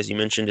the East. As you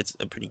mentioned, it's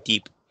a pretty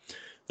deep,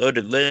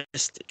 loaded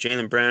list.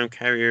 Jaylen Brown,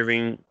 Kyrie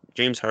Irving,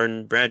 James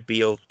Harden, Brad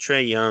Beal,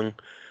 Trae Young,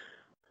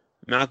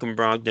 Malcolm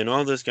Brogdon,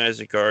 all those guys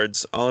are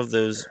guards. All of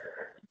those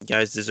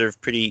guys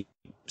deserve pretty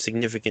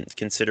significant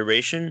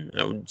consideration.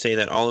 I would say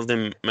that all of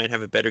them might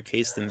have a better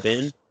case than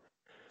Ben.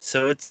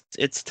 So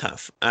it's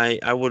tough. I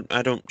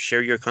don't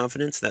share your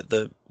confidence that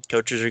the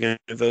coaches are going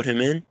to vote him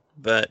in,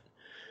 but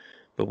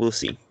we'll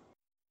see.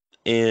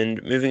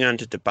 And moving on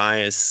to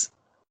Tobias,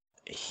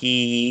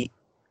 he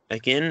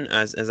again,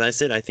 as I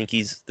said, I think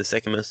he's the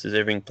second most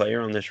deserving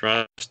player on this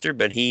roster,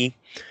 but he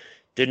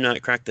did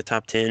not crack the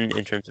top 10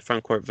 in terms of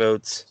front court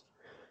votes.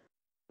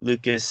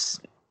 Lucas,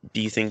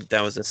 do you think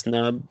that was a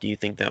snub? Do you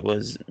think that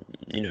was,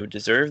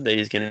 deserved, that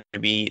he's going to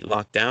be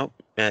locked out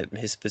at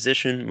his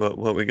position? What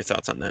were your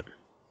thoughts on that?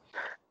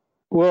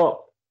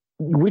 Well,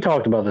 we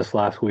talked about this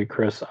last week,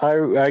 Chris.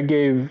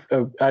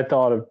 I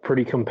thought a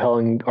pretty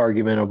compelling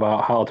argument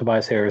about how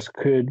Tobias Harris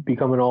could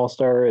become an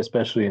all-star,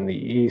 especially in the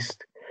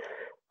East.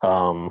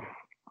 I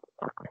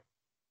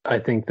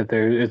think that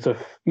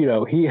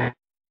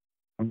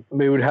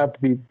it would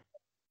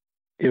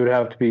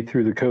have to be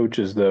through the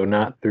coaches, though,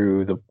 not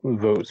through the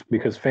votes,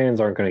 because fans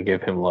aren't going to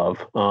give him love.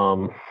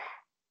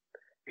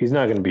 He's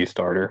not going to be a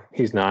starter.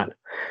 He's not.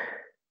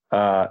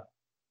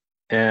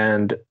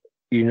 And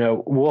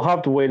we'll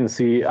have to wait and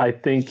see. I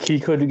think he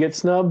could get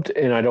snubbed,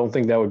 and I don't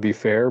think that would be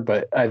fair,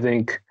 but I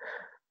think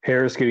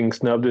Harris getting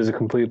snubbed is a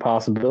complete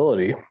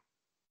possibility.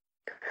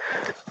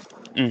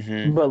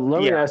 Mm-hmm. But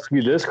let me ask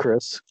you this,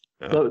 Chris.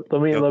 Let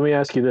me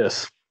ask you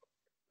this.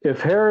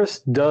 if Harris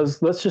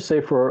does, let's just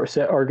say for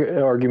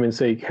argument's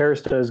sake,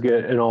 Harris does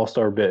get an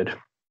All-Star bid.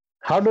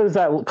 How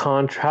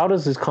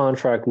does his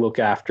contract look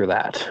after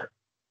that?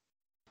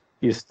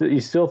 You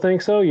still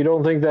think so? You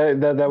don't think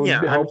that would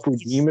help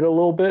redeem it a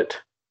little bit?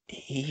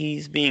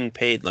 He's being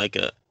paid like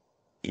a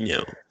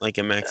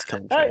max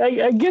contract.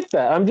 I get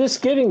that. I'm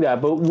just getting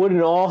that. But would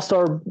an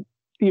All-Star,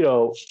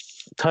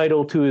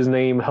 title to his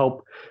name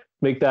help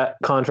make that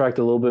contract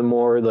a little bit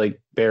more like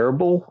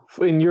bearable,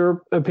 in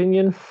your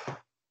opinion?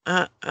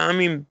 I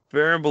mean,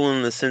 bearable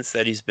in the sense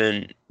that he's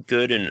been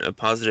good and a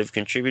positive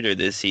contributor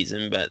this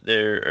season, but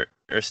there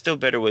are still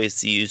better ways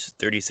to use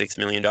 $36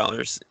 million.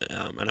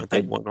 I don't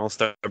think one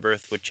All-Star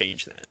berth would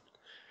change that.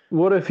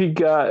 What if he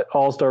got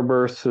All-Star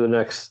berths for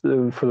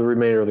the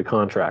remainder of the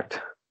contract?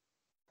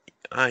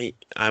 I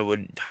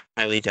would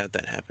highly doubt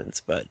that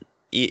happens, but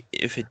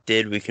if it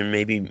did, we can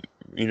maybe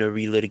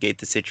relitigate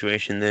the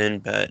situation then.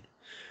 But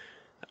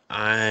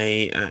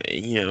I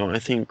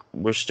think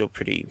we're still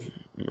pretty.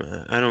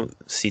 I don't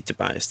see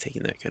Tobias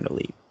taking that kind of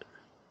leap.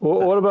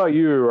 Well, what about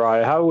you,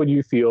 Ryan? How would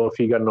you feel if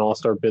he got an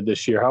All-Star bid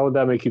this year? How would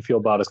that make you feel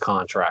about his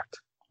contract?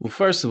 Well,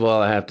 first of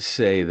all, I have to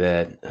say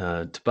that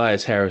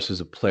Tobias Harris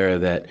was a player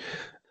that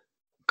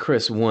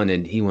Chris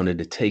wanted. He wanted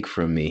to take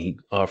from me. He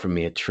offered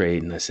me a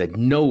trade, and I said,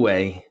 no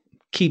way.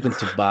 Keeping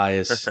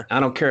Tobias. I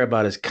don't care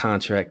about his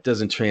contract.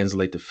 Doesn't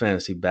translate to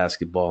fantasy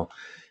basketball.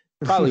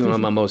 Probably one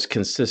of my most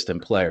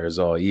consistent players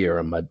all year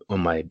on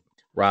my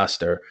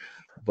roster.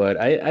 But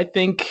I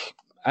think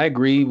I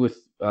agree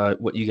with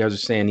what you guys are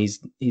saying.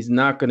 He's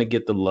not going to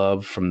get the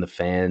love from the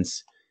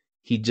fans.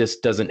 He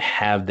just doesn't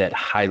have that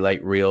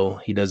highlight reel.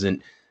 He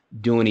doesn't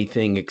do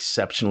anything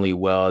exceptionally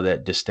well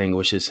that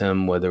distinguishes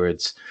him, whether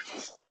it's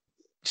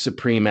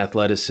supreme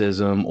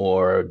athleticism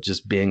or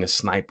just being a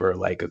sniper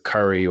like a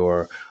Curry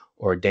or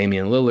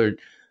Damian Lillard.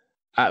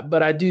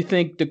 But I do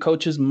think the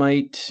coaches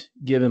might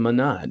give him a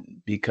nod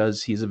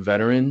because he's a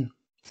veteran.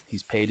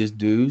 He's paid his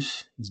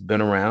dues. He's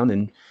been around,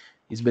 and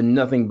he's been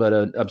nothing but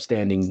an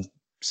upstanding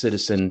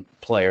citizen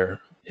player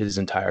his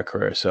entire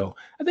career. So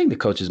I think the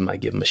coaches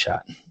might give him a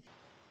shot.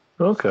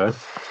 Okay.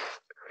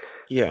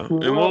 Yeah,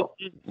 and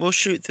we'll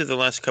shoot through the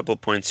last couple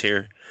of points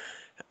here.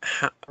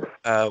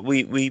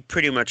 We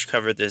pretty much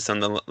covered this on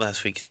the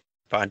last week's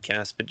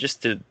podcast, but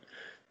just to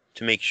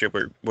make sure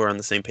we're on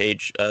the same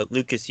page,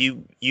 Lucas,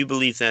 you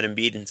believe that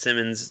Embiid and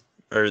Simmons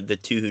are the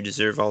two who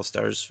deserve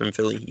All-Stars from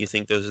Philly? You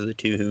think those are the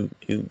two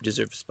who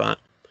deserve a spot?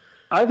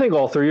 I think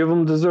all three of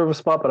them deserve a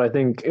spot, but I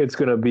think it's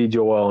going to be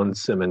Joel and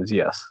Simmons,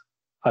 yes.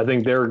 I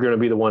think they're going to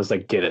be the ones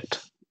that get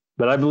it.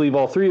 But I believe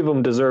all three of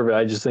them deserve it.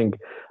 I just think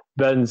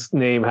Ben's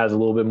name has a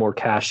little bit more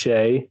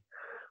cachet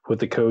with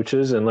the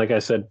coaches. And like I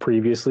said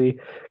previously,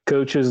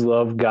 coaches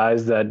love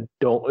guys that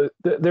don't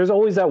 – there's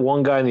always that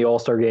one guy in the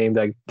All-Star game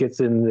that gets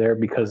in there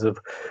because of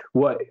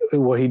what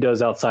he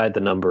does outside the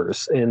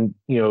numbers. And,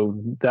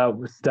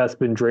 that's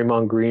been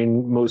Draymond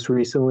Green most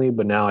recently,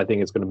 but now I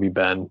think it's going to be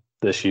Ben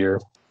this year.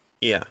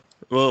 Yeah.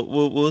 Well,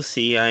 we'll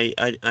see. I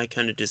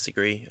kind of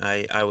disagree.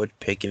 I would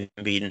pick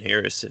Embiid and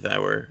Harris if I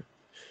were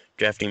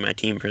drafting my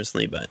team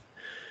personally, but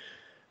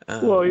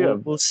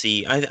we'll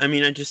see. I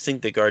mean, I just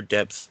think the guard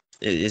depth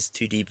is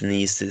too deep in the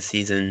East this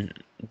season.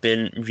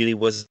 Ben really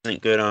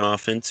wasn't good on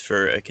offense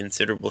for a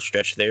considerable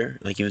stretch there.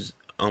 Like, he was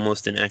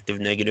almost an active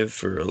negative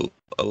for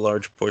a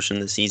large portion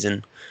of the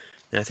season.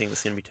 And I think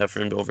that's going to be tough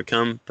for him to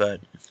overcome,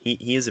 but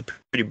he is a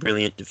pretty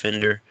brilliant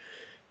defender.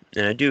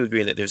 And I do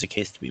agree that there's a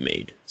case to be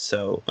made.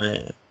 So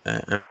I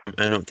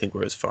don't think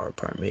we're as far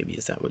apart maybe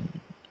as that would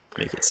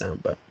make it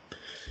sound. But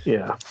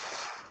yeah.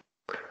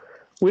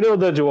 We know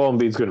that Joel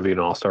Embiid's going to be an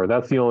All-Star.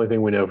 That's the only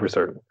thing we know for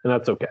certain, and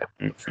that's okay.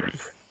 Mm-hmm.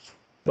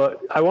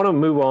 But I want to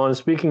move on.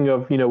 Speaking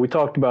of, we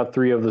talked about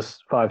 3 of the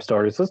 5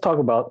 starters. Let's talk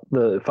about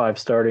the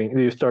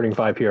starting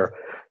 5 here.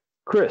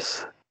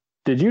 Chris,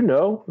 did you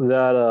know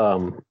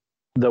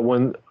that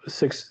when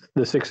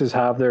the Sixers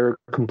have their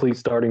complete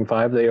starting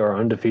 5, they are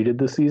undefeated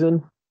this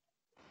season?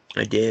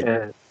 I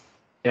did.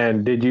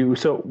 And did you?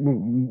 So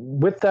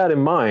with that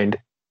in mind,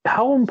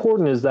 how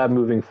important is that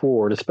moving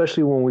forward,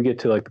 especially when we get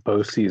to like the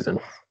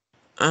postseason?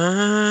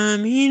 I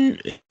mean,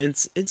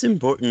 it's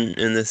important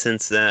in the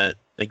sense that,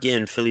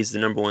 again, Philly's the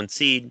number 1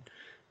 seed.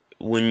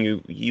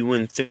 When you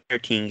win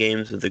 13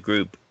 games with a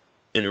group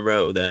in a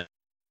row, that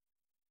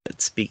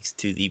speaks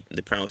to the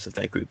prowess of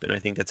that group, and I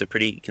think that's a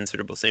pretty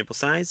considerable sample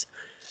size.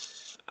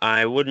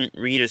 I wouldn't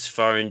read as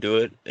far into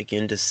it,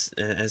 again,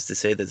 as to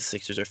say that the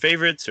Sixers are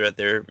favorites or that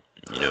they're,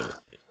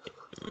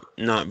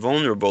 not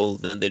vulnerable.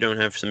 They don't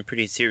have some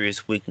pretty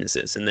serious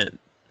weaknesses, and that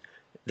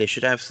they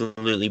should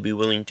absolutely be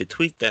willing to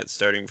tweak that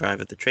starting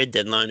 5 at the trade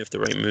deadline if the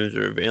right moves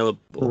are available.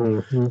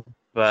 Mm-hmm.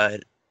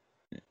 But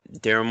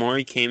Daryl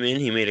Morey came in.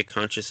 He made a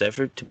conscious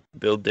effort to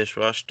build this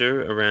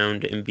roster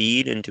around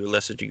Embiid and to a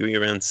lesser degree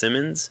around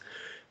Simmons.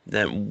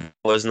 That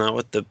was not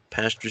what the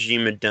past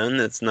regime had done.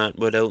 That's not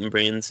what Elton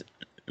Brand's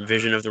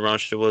vision of the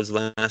roster was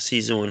last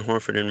season when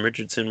Horford and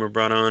Richardson were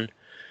brought on.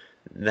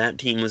 That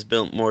team was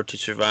built more to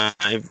survive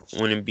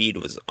when Embiid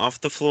was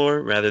off the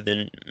floor rather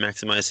than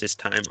maximize his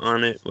time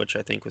on it, which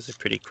I think was a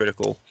pretty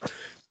critical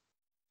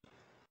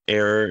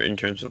error in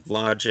terms of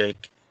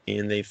logic,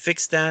 and they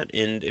fixed that,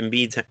 and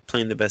Embiid's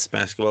playing the best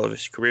basketball of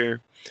his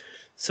career.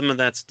 Some of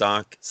that's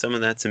Doc, some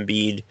of that's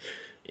Embiid,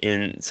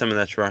 and some of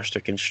that's roster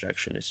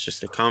construction. It's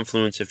just a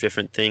confluence of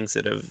different things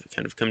that have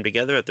kind of come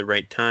together at the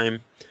right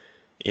time,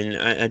 and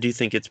I do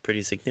think it's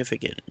pretty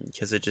significant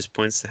because it just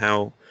points to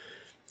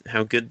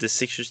how good the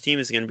Sixers team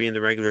is going to be in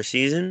the regular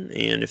season,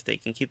 and if they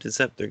can keep this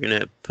up, they're going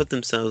to put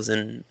themselves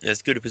in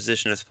as good a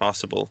position as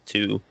possible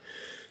to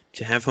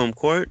have home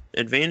court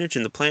advantage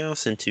in the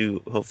playoffs and to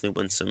hopefully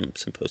win some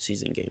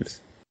postseason games.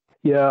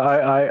 Yeah,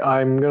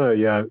 I'm gonna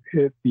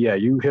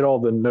you hit all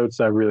the notes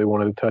I really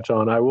wanted to touch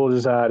on. I will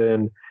just add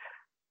in,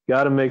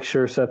 got to make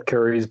sure Seth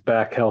Curry's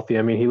back healthy.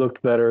 I mean, he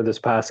looked better this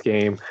past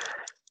game,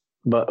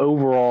 but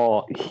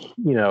overall,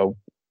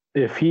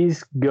 if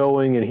he's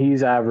going and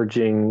he's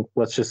averaging,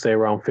 let's just say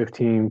around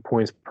 15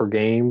 points per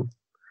game,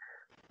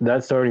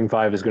 that starting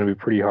five is going to be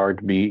pretty hard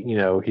to beat.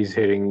 He's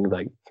hitting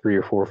like 3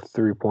 or 4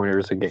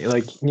 3-pointers a game.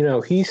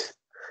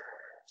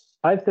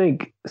 I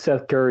think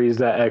Seth Curry is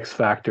that X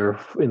factor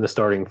in the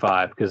starting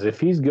five, because if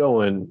he's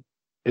going,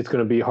 it's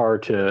going to be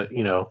hard to,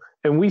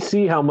 and we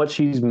see how much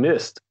he's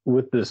missed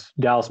with this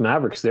Dallas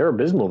Mavericks. They're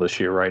abysmal this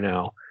year right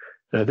now.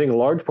 And I think a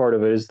large part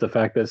of it is the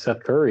fact that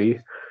Seth Curry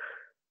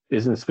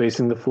isn't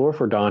spacing the floor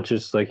for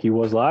Doncic like he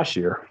was last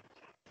year.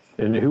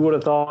 And who would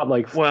have thought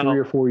 3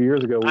 or 4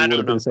 years ago we would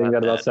have been saying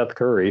that about Seth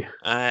Curry?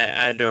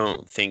 I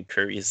don't think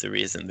Curry is the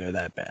reason they're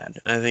that bad.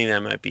 I think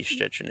that might be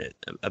stretching it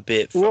a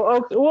bit.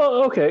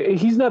 Okay.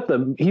 He's not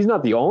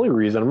the only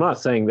reason. I'm not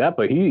saying that,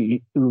 but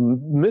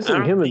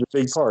missing him is a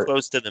big part.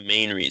 Close to the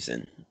main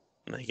reason.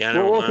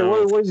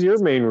 What is your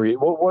main reason?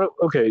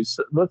 Okay,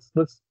 so let's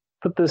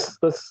put this.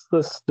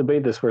 Let's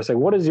debate this for a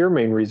second. What is your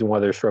main reason why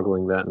they're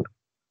struggling then?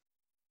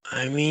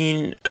 I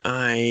mean,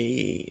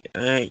 I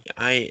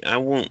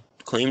won't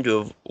claim to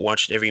have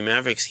watched every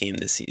Mavericks game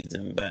this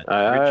season, but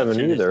I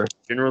haven't either.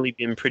 Generally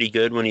been pretty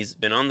good when he's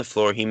been on the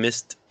floor. He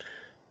missed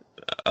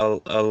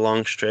a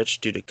long stretch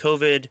due to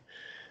COVID.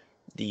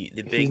 The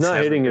bigs he's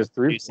not hitting his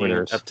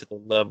 3-pointers up to the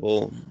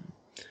level.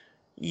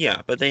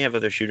 Yeah, but they have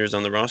other shooters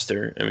on the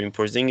roster. I mean,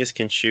 Porzingis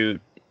can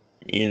shoot.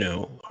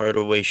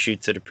 Hardaway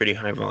shoots at a pretty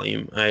high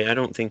volume. I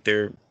don't think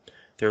they're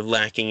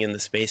lacking in the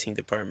spacing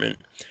department.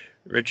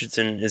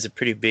 Richardson is a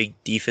pretty big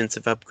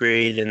defensive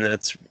upgrade, and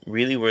that's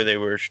really where they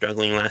were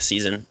struggling last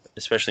season,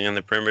 especially on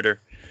the perimeter.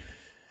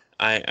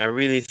 I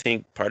really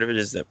think part of it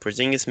is that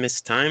Porzingis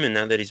missed time, and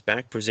now that he's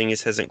back,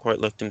 Porzingis hasn't quite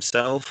looked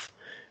himself.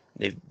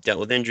 They've dealt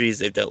with injuries.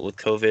 They've dealt with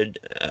COVID.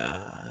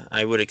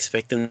 I would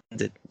expect them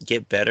to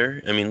get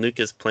better. I mean,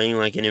 Luka's playing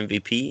like an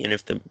MVP, and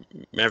if the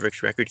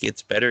Mavericks record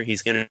gets better,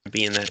 he's going to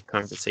be in that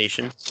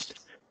conversation.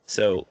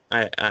 So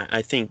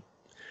I think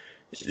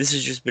this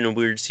has just been a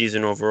weird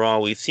season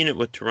overall. We've seen it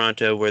with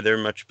Toronto, where they're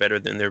much better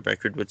than their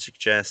record would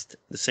suggest.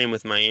 The same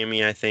with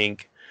Miami, I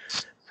think.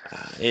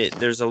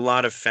 There's a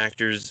lot of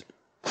factors,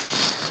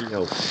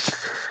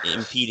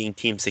 impeding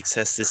team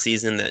success this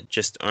season that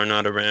just are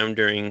not around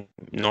during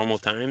normal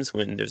times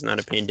when there's not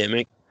a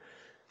pandemic.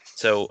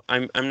 So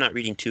I'm not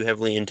reading too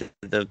heavily into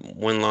the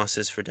win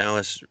losses for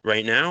Dallas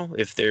right now.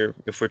 If we're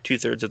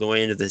 2/3 of the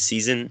way into the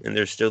season and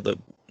they're still the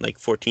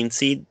 14th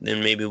seed,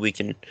 then maybe we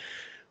can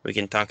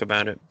talk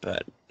about it.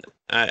 But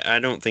I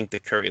don't think the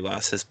Curry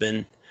loss has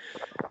been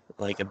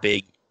like a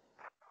big,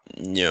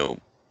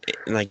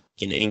 like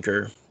an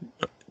anchor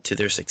to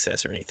their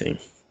success or anything.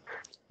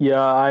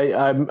 Yeah,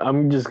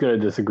 I'm just gonna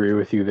disagree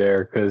with you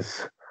there,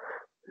 because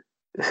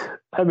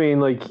I mean,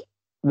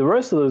 the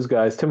rest of those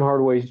guys, Tim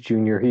Hardaway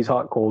Jr., he's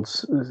hot cold.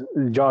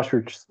 Josh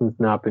Richardson's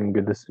not been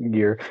good this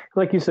year.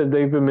 Like you said,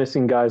 they've been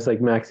missing guys like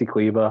Maxi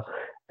Kleber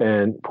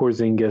and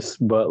Porzingis,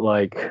 but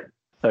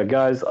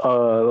guys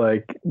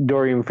like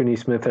Dorian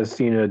Finney-Smith has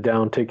seen a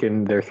downtick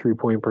in their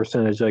 3-point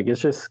percentage.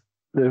 It's just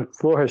the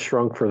floor has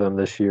shrunk for them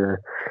this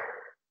year.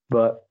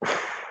 But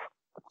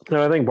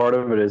I think part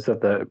of it is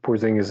that the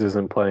Porzingis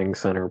isn't playing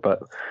center.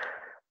 But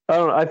I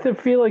don't know. I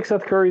feel like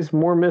Seth Curry's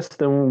more missed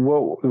than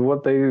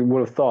what they would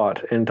have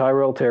thought, and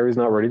Tyrell Terry's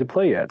not ready to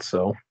play yet.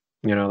 So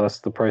that's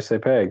the price they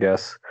pay, I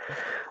guess.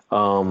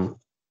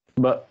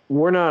 But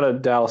we're not a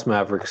Dallas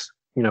Mavericks.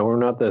 We're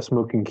not the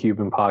Smoking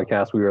Cuban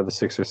podcast. We are the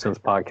Sixers Sense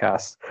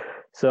podcast.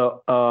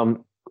 So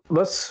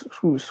let's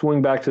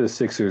swing back to the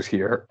Sixers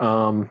here.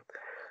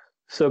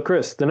 So,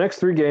 Chris, the next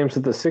 3 games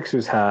that the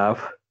Sixers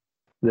have,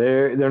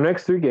 their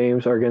next 3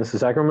 games are against the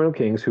Sacramento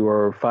Kings, who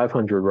are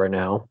 500 right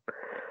now,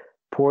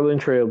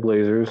 Portland Trail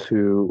Blazers,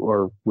 who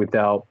are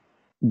without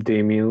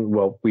Damian.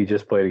 Well, we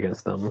just played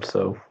against them,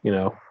 so,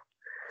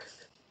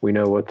 we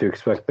know what to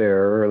expect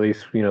there, or at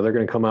least, they're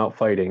going to come out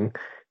fighting.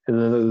 And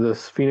then the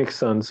Phoenix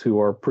Suns, who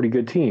are a pretty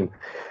good team.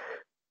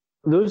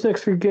 Those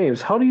next 3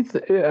 games, how do you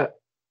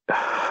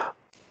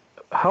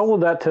how will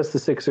that test the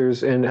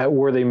Sixers, and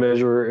where they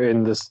measure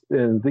in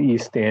the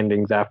East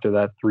standings after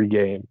that 3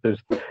 games?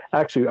 There's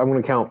actually, I'm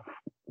going to count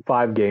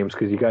 5 games,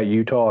 because you got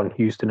Utah and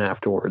Houston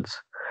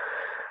afterwards.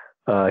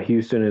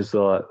 Houston is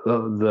the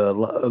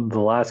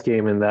last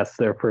game, and that's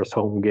their first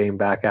home game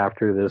back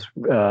after this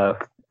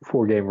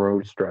 4-game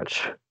road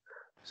stretch.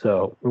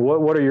 So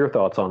what are your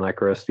thoughts on that,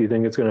 Chris? Do you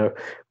think it's going to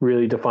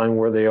really define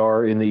where they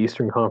are in the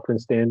Eastern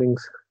Conference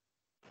standings?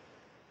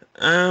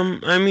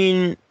 I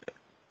mean,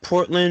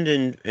 Portland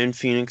and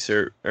Phoenix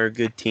are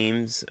good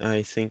teams.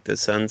 I think the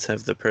Suns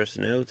have the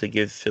personnel to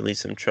give Philly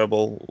some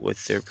trouble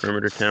with their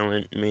perimeter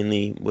talent,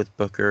 mainly with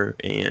Booker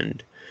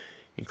and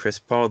Chris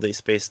Paul. They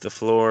space the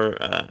floor.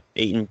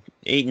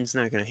 Ayton's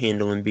not going to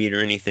handle Embiid or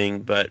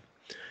anything, but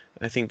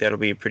I think that'll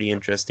be a pretty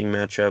interesting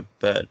matchup.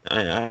 But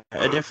I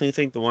definitely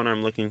think the one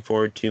I'm looking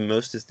forward to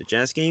most is the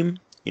Jazz game.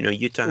 You know,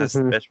 Utah has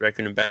the best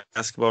record in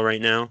basketball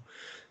right now.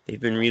 They've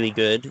been really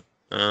good.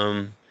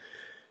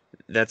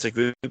 That's a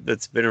group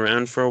that's been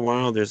around for a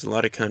while. There's a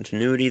lot of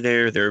continuity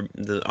there.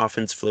 The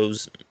offense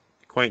flows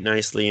quite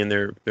nicely, and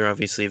they're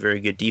obviously a very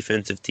good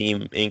defensive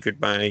team anchored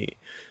by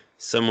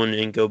someone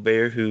in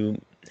Gobert who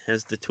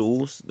has the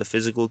tools, the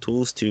physical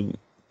tools to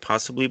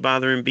possibly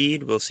bother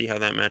Embiid. We'll see how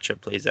that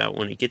matchup plays out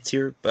when it gets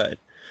here, but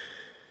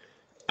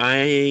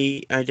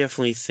I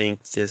definitely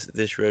think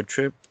this road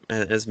trip,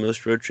 as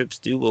most road trips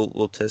do,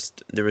 will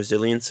test the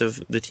resilience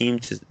of the team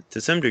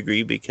to some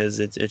degree, because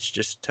it's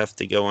just tough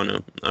to go on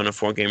a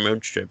 4-game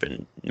road trip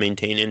and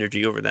maintain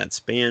energy over that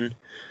span.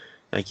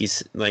 Like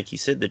you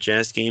said, the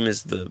Jazz game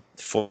is the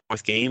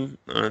 4th game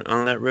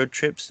on that road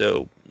trip,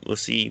 so we'll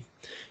see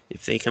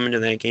if they come into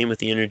that game with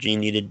the energy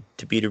needed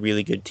to beat a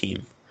really good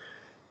team.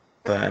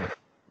 But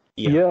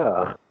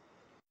yeah.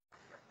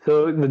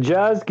 So the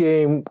Jazz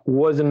game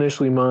was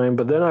initially mine,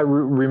 but then I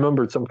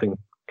remembered something.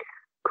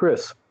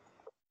 Chris,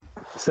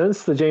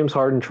 since the James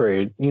Harden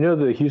trade, you know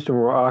the Houston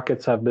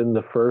Rockets have been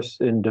the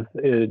first in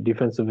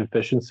defensive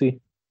efficiency?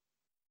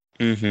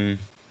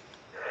 Mm-hmm.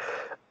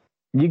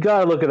 You got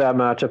to look at that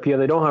matchup. Yeah,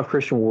 they don't have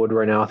Christian Wood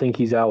right now. I think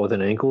he's out with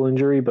an ankle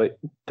injury, but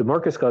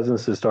DeMarcus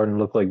Cousins is starting to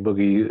look like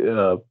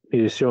Boogie.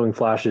 He's showing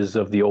flashes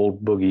of the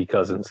old Boogie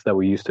Cousins that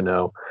we used to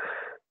know.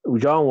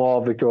 John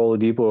Wall, Victor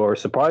Oladipo are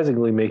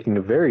surprisingly making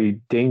a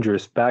very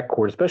dangerous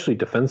backcourt, especially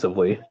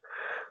defensively.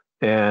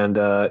 And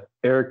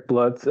Eric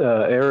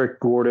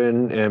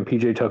Gordon, and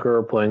PJ Tucker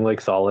are playing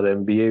like solid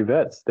NBA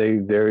vets.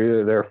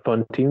 They're a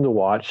fun team to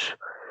watch.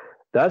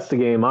 That's the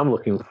game I'm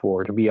looking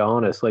for, to be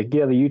honest. Like,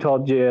 yeah, the Utah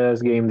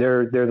Jazz game,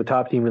 they're the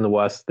top team in the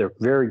West. They're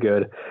very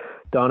good.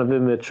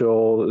 Donovan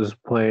Mitchell is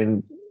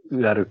playing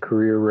at a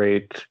career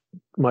rate.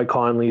 Mike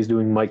Conley is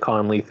doing Mike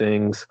Conley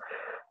things.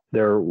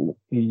 They're,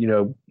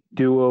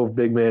 duo of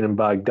big man and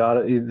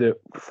the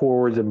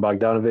forwards and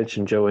Bogdanovich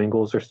and Joe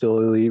Ingles are still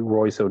elite.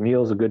 Royce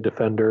O'Neal's a good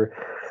defender.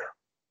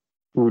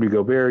 Rudy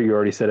Gobert, you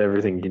already said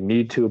everything you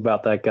need to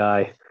about that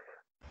guy.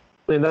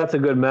 And that's a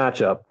good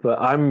matchup.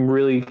 But I'm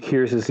really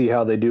curious to see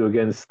how they do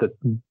against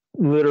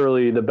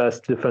literally the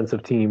best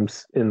defensive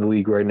teams in the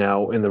league right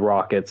now in the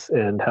Rockets,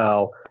 and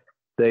how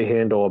they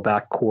handle a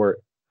backcourt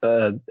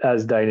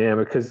as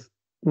dynamic. Because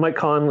Mike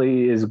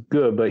Conley is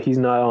good, but he's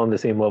not on the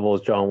same level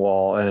as John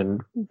Wall and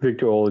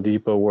Victor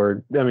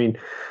Oladipo.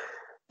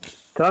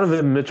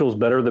 Donovan Mitchell's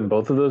better than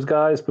both of those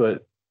guys,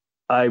 but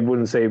I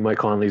wouldn't say Mike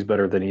Conley's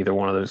better than either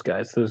one of those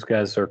guys. Those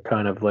guys are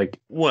kind of like,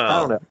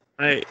 I don't know.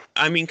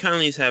 I mean,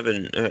 Conley's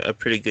having a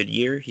pretty good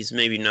year. He's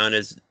maybe not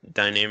as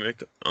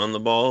dynamic on the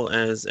ball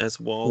as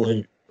Wall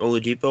and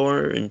Oladipo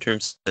are in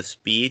terms of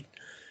speed,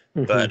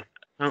 but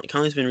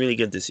Conley's been really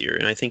good this year,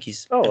 and I think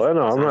he's. Oh, I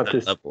know. I'm not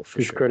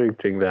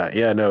discrediting that.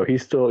 Yeah, no,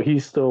 he's still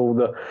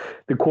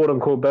the quote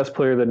unquote best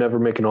player that never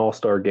make an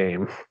All-Star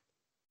game.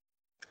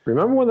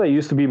 Remember when that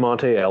used to be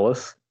Monte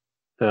Ellis?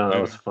 Yeah,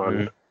 that was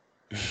fun.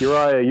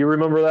 Uriah, you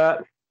remember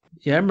that?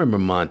 Yeah, I remember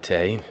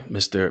Monte,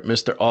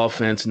 Mr.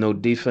 Offense, no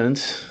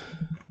defense.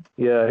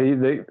 Yeah,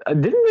 didn't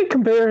they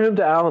compare him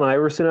to Allen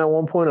Iverson at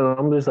one point, and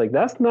I'm just like,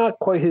 that's not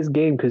quite his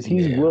game, because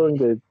he's willing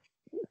to.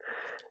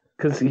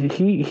 Because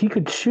he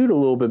could shoot a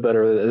little bit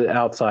better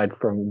outside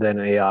than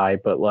AI,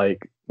 but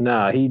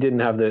he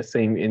didn't have the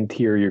same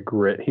interior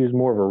grit. He was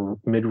more of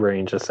a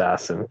mid-range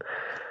assassin.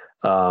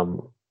 But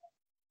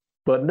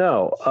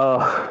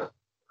no,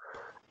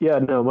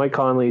 Mike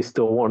Conley is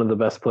still one of the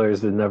best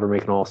players to never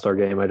make an All-Star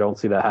game. I don't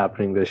see that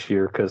happening this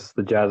year, because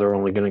the Jazz are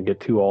only going to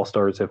get 2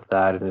 All-Stars, if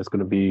that, and it's going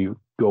to be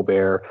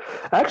Gobert.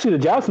 Actually,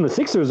 the Jazz and the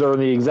Sixers are in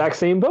the exact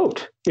same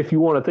boat, if you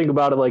want to think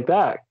about it like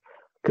that.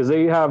 Because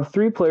they have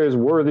 3 players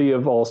worthy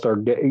of All-Star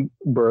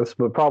berths,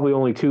 but probably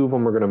only 2 of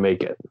them are going to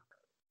make it.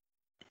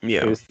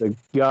 Yeah. It's the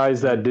guys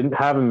that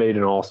haven't made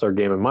an All-Star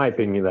game, in my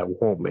opinion, that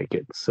won't make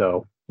it.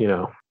 So,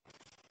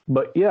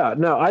 But yeah,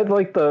 no, I'd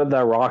like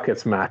that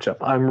Rockets matchup.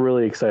 I'm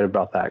really excited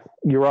about that.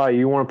 Uriah,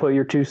 you want to put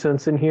your 2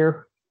 cents in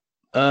here?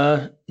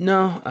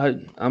 No,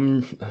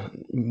 I'm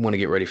want to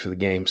get ready for the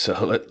game, so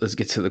let's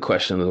get to the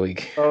question of the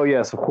week. Oh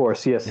yes, of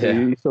course, yes. Yeah.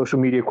 The social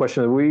media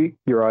question of the week.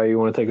 Uriah, you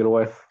want to take it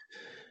away?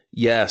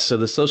 Yeah, so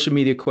the social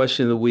media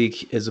question of the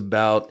week is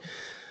about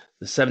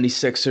the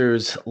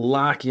 76ers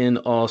lock-in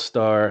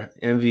all-star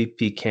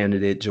MVP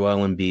candidate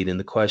Joel Embiid, and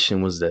the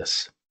question was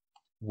this: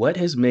 what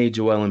has made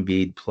Joel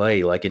Embiid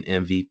play like an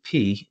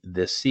MVP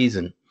this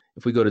season?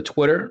 If we go to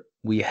Twitter,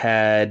 we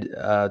had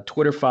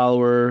Twitter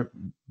follower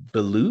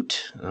Balut,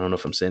 I don't know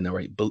if I'm saying that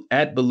right,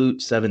 at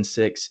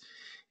Balut76,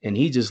 and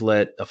he just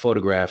let a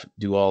photograph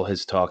do all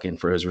his talking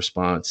for his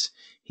response.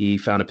 He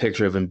found a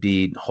picture of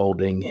Embiid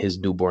holding his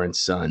newborn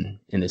son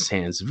in his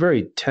hands.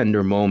 Very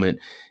tender moment,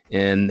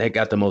 and that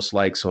got the most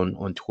likes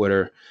on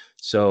Twitter.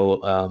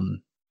 So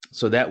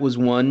that was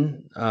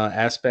one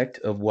aspect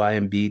of why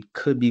Embiid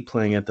could be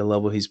playing at the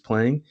level he's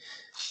playing.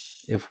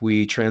 If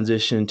we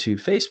transition to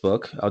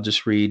Facebook, I'll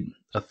just read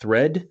a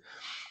thread.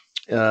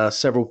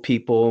 Several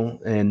people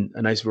and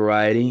a nice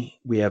variety.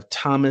 We have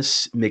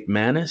Thomas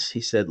McManus.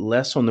 He said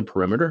less on the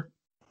perimeter.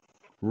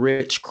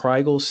 Rich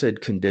Kreigel said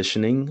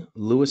conditioning.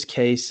 Lewis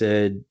K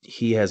said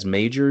he has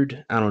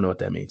majored. I don't know what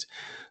that means.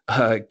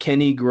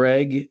 Kenny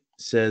Gregg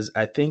says,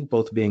 I think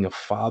both being a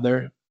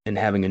father and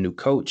having a new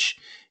coach,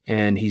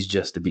 and he's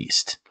just a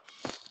beast.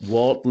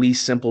 Walt Lee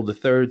Simple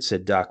III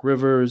said Doc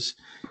Rivers.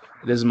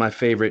 This is my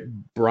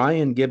favorite.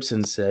 Brian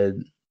Gibson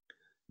said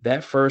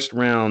that first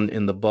round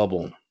in the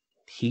bubble,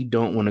 he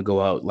don't want to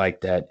go out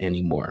like that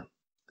anymore.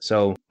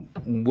 So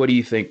what do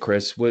you think,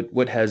 Chris?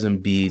 What has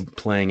Embiid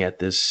playing at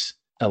this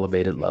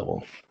elevated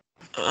level?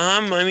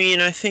 I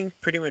mean, I think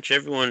pretty much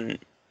everyone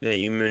that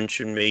you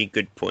mentioned made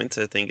good points.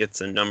 I think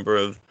it's a number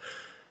of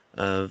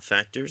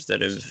factors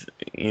that have,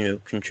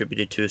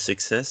 contributed to his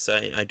success.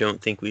 I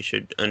don't think we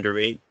should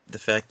underrate the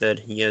fact that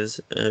he has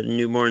a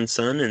newborn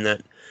son and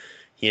that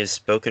he has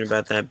spoken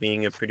about that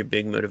being a pretty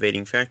big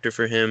motivating factor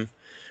for him.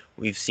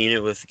 We've seen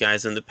it with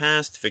guys in the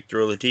past, Victor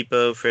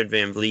Oladipo, Fred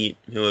VanVleet,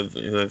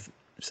 who have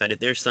cited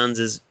their sons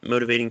as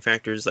motivating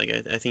factors. Like,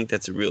 I think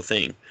that's a real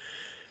thing.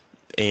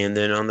 And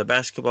then on the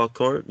basketball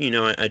court,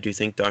 I do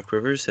think Doc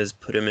Rivers has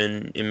put him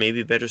in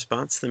maybe better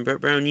spots than Brett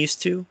Brown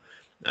used to.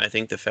 I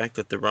think the fact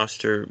that the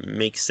roster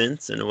makes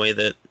sense in a way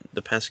that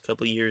the past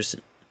couple of years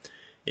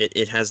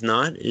it has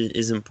not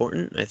is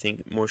important. I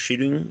think more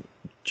shooting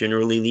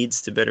generally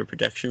leads to better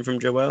production from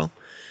Joel.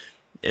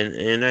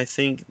 And I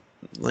think,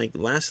 like,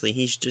 lastly,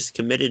 he's just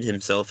committed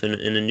himself in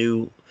a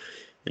new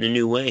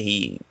way.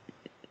 He,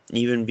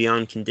 even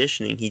beyond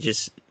conditioning, he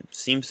just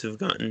seems to have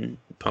gotten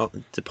to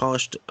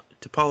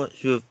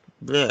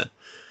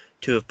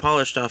have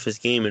polished off his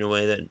game in a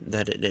way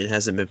that it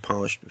hasn't been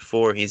polished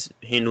before. He's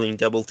handling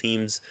double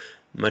teams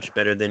much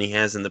better than he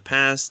has in the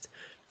past.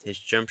 His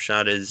jump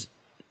shot is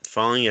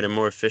falling at a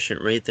more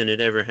efficient rate than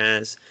it ever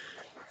has.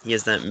 He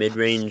has that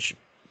mid-range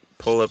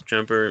pull-up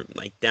jumper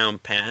like down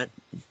pat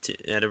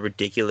at a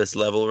ridiculous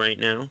level right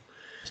now.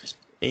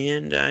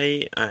 And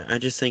I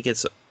just think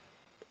it's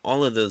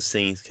all of those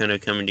things kind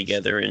of coming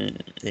together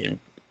and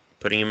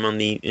putting him on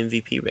the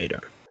MVP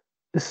radar.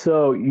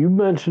 So you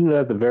mentioned it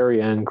at the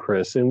very end,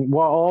 Chris, and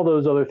while all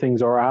those other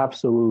things are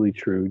absolutely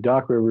true,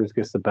 Doc Rivers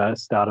gets the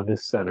best out of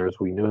his centers.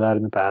 We knew that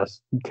in the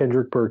past.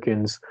 Kendrick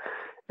Perkins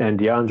and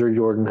DeAndre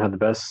Jordan had the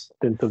best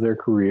stint of their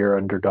career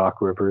under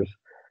Doc Rivers.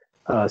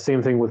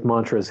 Same thing with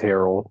Montrezl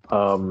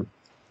Harrell.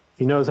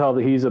 He knows how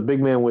he's a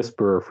big man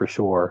whisperer for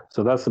sure.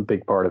 So that's a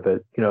big part of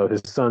it.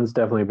 His son's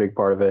definitely a big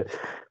part of it.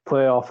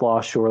 Playoff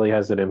loss surely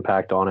has an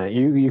impact on it.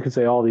 You could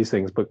say all these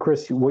things, but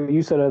Chris, what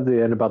you said at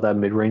the end about that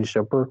mid-range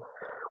jumper,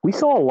 we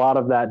saw a lot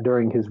of that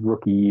during his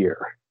rookie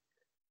year,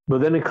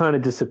 but then it kind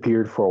of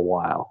disappeared for a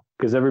while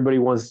because everybody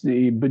wants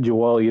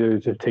Joel either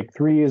to take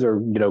threes or,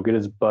 get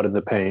his butt in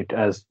the paint,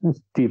 as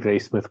Steve A.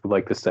 Smith would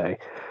like to say.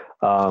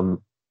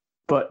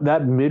 But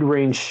that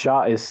mid-range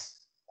shot is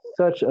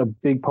such a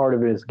big part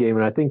of his game,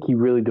 and I think he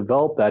really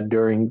developed that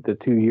during the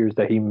 2 years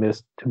that he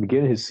missed to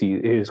begin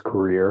his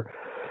career.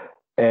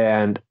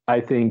 And I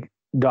think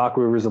Doc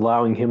Rivers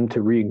allowing him to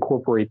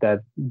reincorporate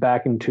that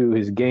back into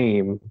his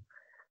game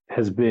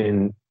has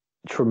been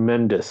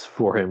tremendous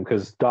for him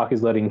because Doc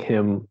is letting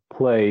him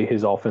play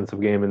his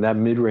offensive game, and that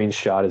mid-range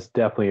shot is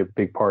definitely a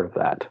big part of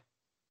that.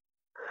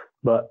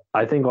 But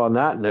I think on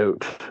that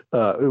note,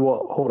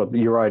 well, hold up,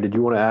 Uriah, did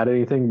you want to add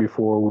anything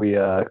before we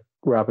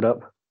wrap it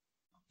up?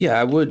 Yeah,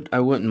 I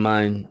wouldn't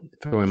mind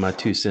throwing my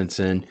 2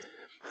 cents in.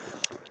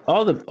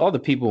 All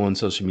the people on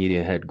social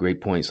media had great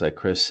points, like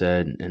Chris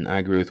said, and I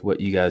agree with what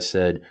you guys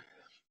said.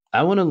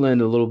 I want to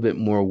lend a little bit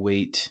more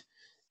weight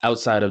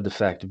outside of the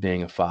fact of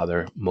being a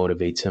father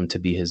motivates him to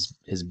be his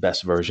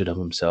best version of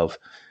himself.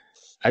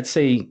 I'd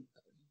say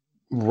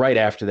right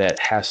after that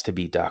has to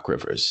be Doc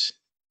Rivers.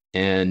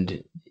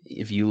 And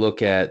if you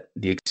look at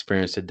the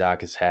experience that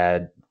Doc has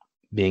had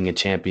being a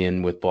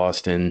champion with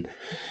Boston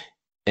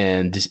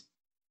and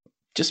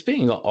just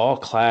being an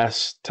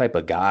all-class type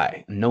of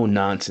guy,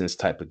 no-nonsense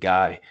type of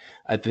guy,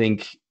 I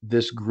think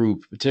this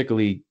group,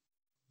 particularly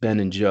Ben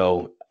and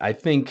Joe, I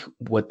think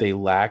what they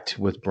lacked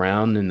with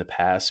Brown in the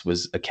past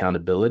was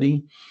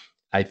accountability.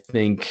 I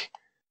think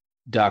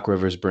Doc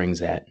Rivers brings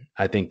that.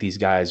 I think these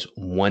guys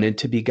wanted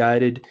to be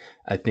guided.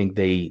 I think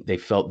they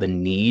felt the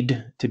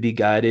need to be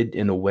guided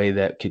in a way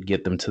that could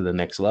get them to the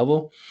next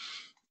level.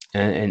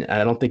 And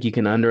I don't think you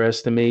can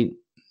underestimate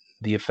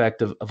the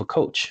effect of a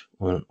coach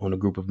on a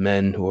group of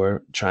men who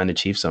are trying to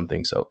achieve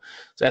something. So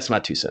that's my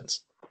 2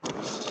 cents.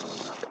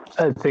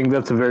 I think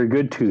that's a very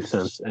good 2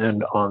 cents.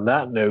 And on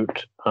that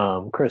note,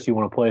 Chris, you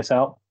want to play us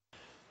out?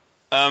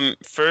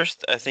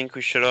 First, I think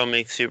we should all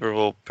make Super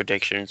Bowl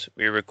predictions.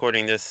 We're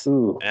recording this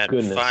at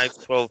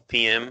 5:12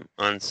 p.m.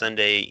 on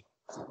Sunday,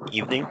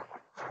 evening?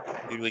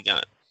 Who do we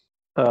got?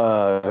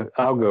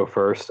 I'll go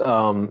first.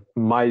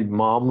 My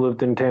mom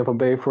lived in Tampa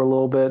Bay for a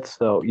little bit,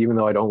 so even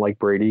though I don't like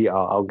Brady,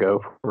 I'll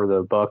go for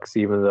the Bucks.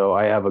 Even though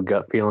I have a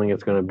gut feeling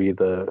it's going to be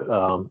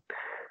the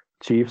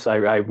Chiefs,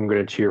 I'm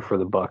going to cheer for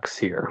the Bucks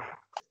here.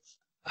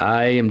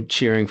 I am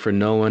cheering for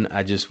no one.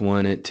 I just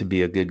want it to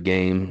be a good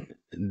game.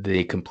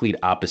 The complete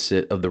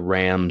opposite of the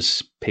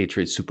Rams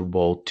Patriots Super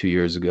Bowl 2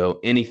 years ago.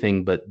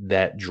 Anything but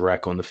that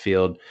dreck on the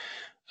field.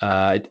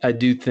 I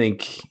do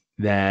think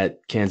that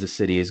Kansas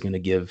City is going to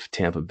give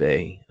Tampa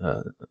Bay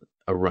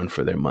a run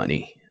for their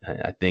money.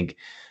 I think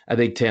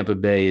Tampa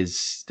Bay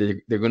is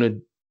they're going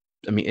to.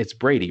 I mean, it's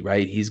Brady,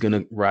 right? He's going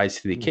to rise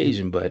to the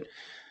occasion, but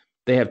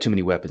they have too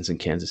many weapons in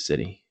Kansas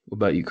City. What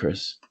about you,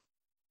 Chris?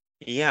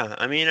 Yeah,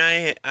 I mean,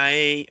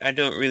 I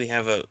don't really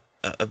have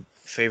a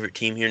favorite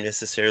team here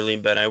necessarily,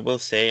 but I will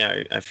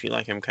say I feel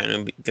like I'm kind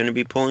of going to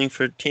be pulling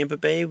for Tampa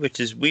Bay, which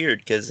is weird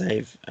because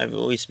I've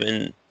always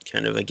been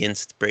kind of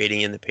against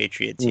Brady and the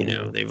Patriots. You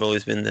know, they've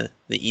always been the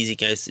easy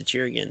guys to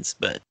cheer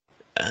against, but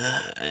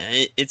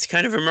it's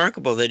kind of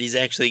remarkable that he's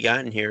actually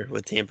gotten here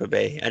with Tampa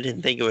Bay. I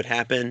didn't think it would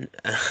happen.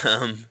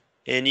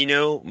 And, you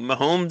know,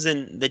 Mahomes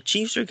and the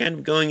Chiefs are kind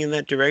of going in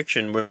that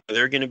direction where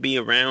they're going to be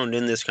around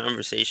in this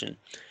conversation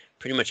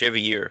pretty much every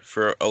year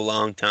for a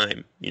long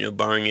time, you know,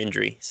 barring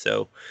injury.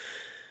 So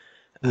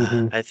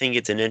I think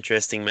it's an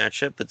interesting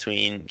matchup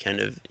between kind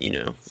of, you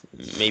know,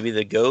 maybe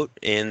the GOAT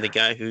and the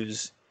guy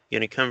who's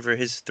going to come for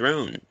his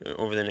throne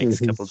over the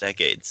next couple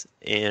decades.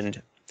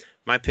 And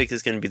my pick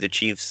is going to be the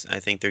Chiefs. I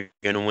think they're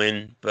going to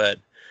win, but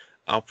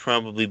I'll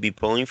probably be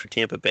pulling for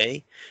Tampa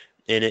Bay.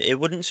 And it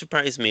wouldn't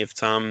surprise me if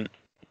Tom,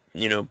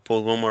 you know,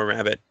 pulled one more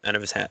rabbit out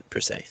of his hat per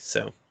se.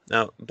 So,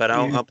 but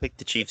I'll pick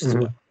the Chiefs as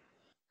well.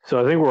 So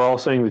I think we're all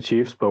saying the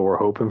Chiefs, but we're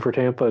hoping for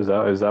Tampa. Is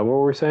that what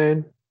we're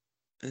saying?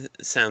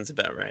 Sounds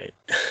about right.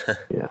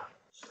 Yeah.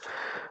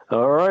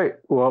 All right.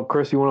 Well,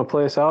 Chris, you want to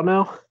play us out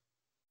now?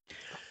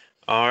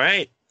 All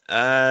right.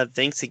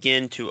 Thanks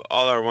again to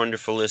all our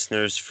wonderful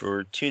listeners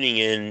for tuning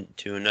in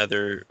to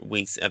another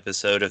week's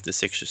episode of the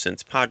Sixer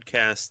Sense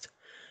podcast.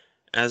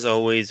 As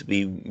always,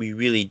 we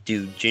really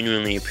do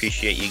genuinely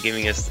appreciate you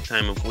giving us the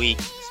time of week,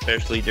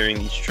 especially during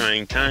these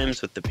trying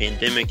times with the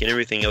pandemic and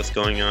everything else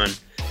going on.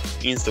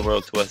 It means the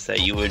world to us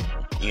that you would,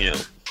 you know,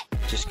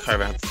 just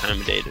carve out the time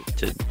of day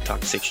to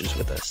talk Sixers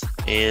with us.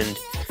 And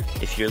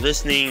if you're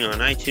listening on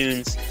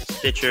iTunes,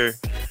 Stitcher,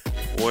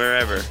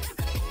 wherever,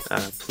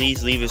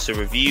 please leave us a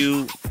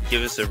review,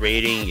 give us a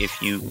rating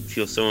if you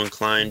feel so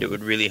inclined. It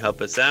would really help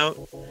us out.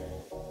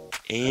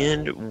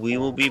 And we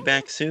will be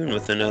back soon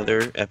with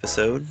another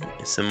episode,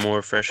 some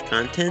more fresh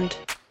content,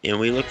 and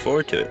we look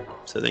forward to it.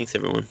 So thanks,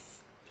 everyone.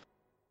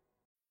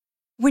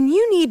 When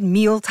you need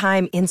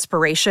mealtime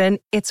inspiration,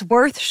 it's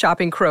worth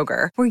shopping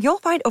Kroger, where you'll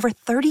find over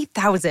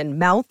 30,000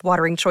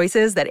 mouth-watering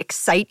choices that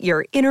excite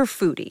your inner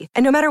foodie.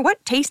 And no matter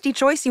what tasty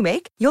choice you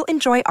make, you'll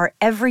enjoy our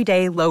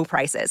everyday low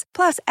prices,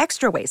 plus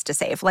extra ways to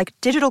save, like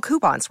digital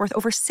coupons worth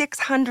over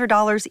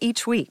 $600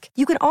 each week.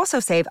 You can also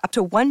save up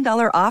to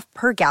 $1 off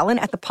per gallon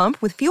at the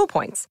pump with fuel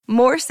points.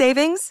 More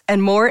savings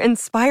and more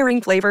inspiring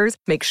flavors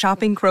make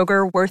shopping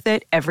Kroger worth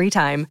it every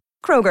time.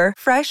 Kroger,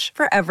 fresh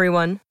for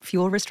everyone.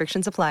 Fuel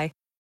restrictions apply.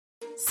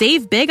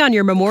 Save big on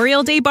your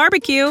Memorial Day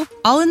barbecue,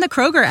 all in the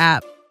Kroger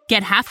app.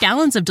 Get half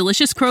gallons of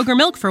delicious Kroger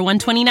milk for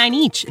 $1.29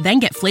 each. Then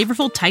get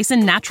flavorful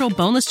Tyson natural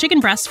boneless chicken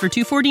breasts for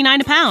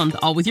 $2.49 a pound,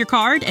 all with your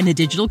card and a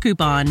digital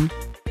coupon.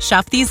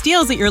 Shop these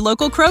deals at your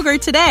local Kroger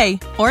today,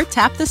 or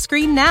tap the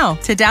screen now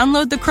to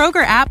download the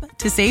Kroger app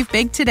to save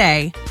big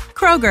today.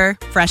 Kroger,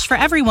 fresh for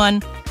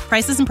everyone.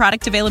 Prices and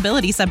product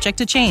availability subject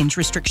to change.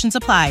 Restrictions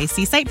apply.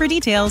 See site for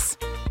details.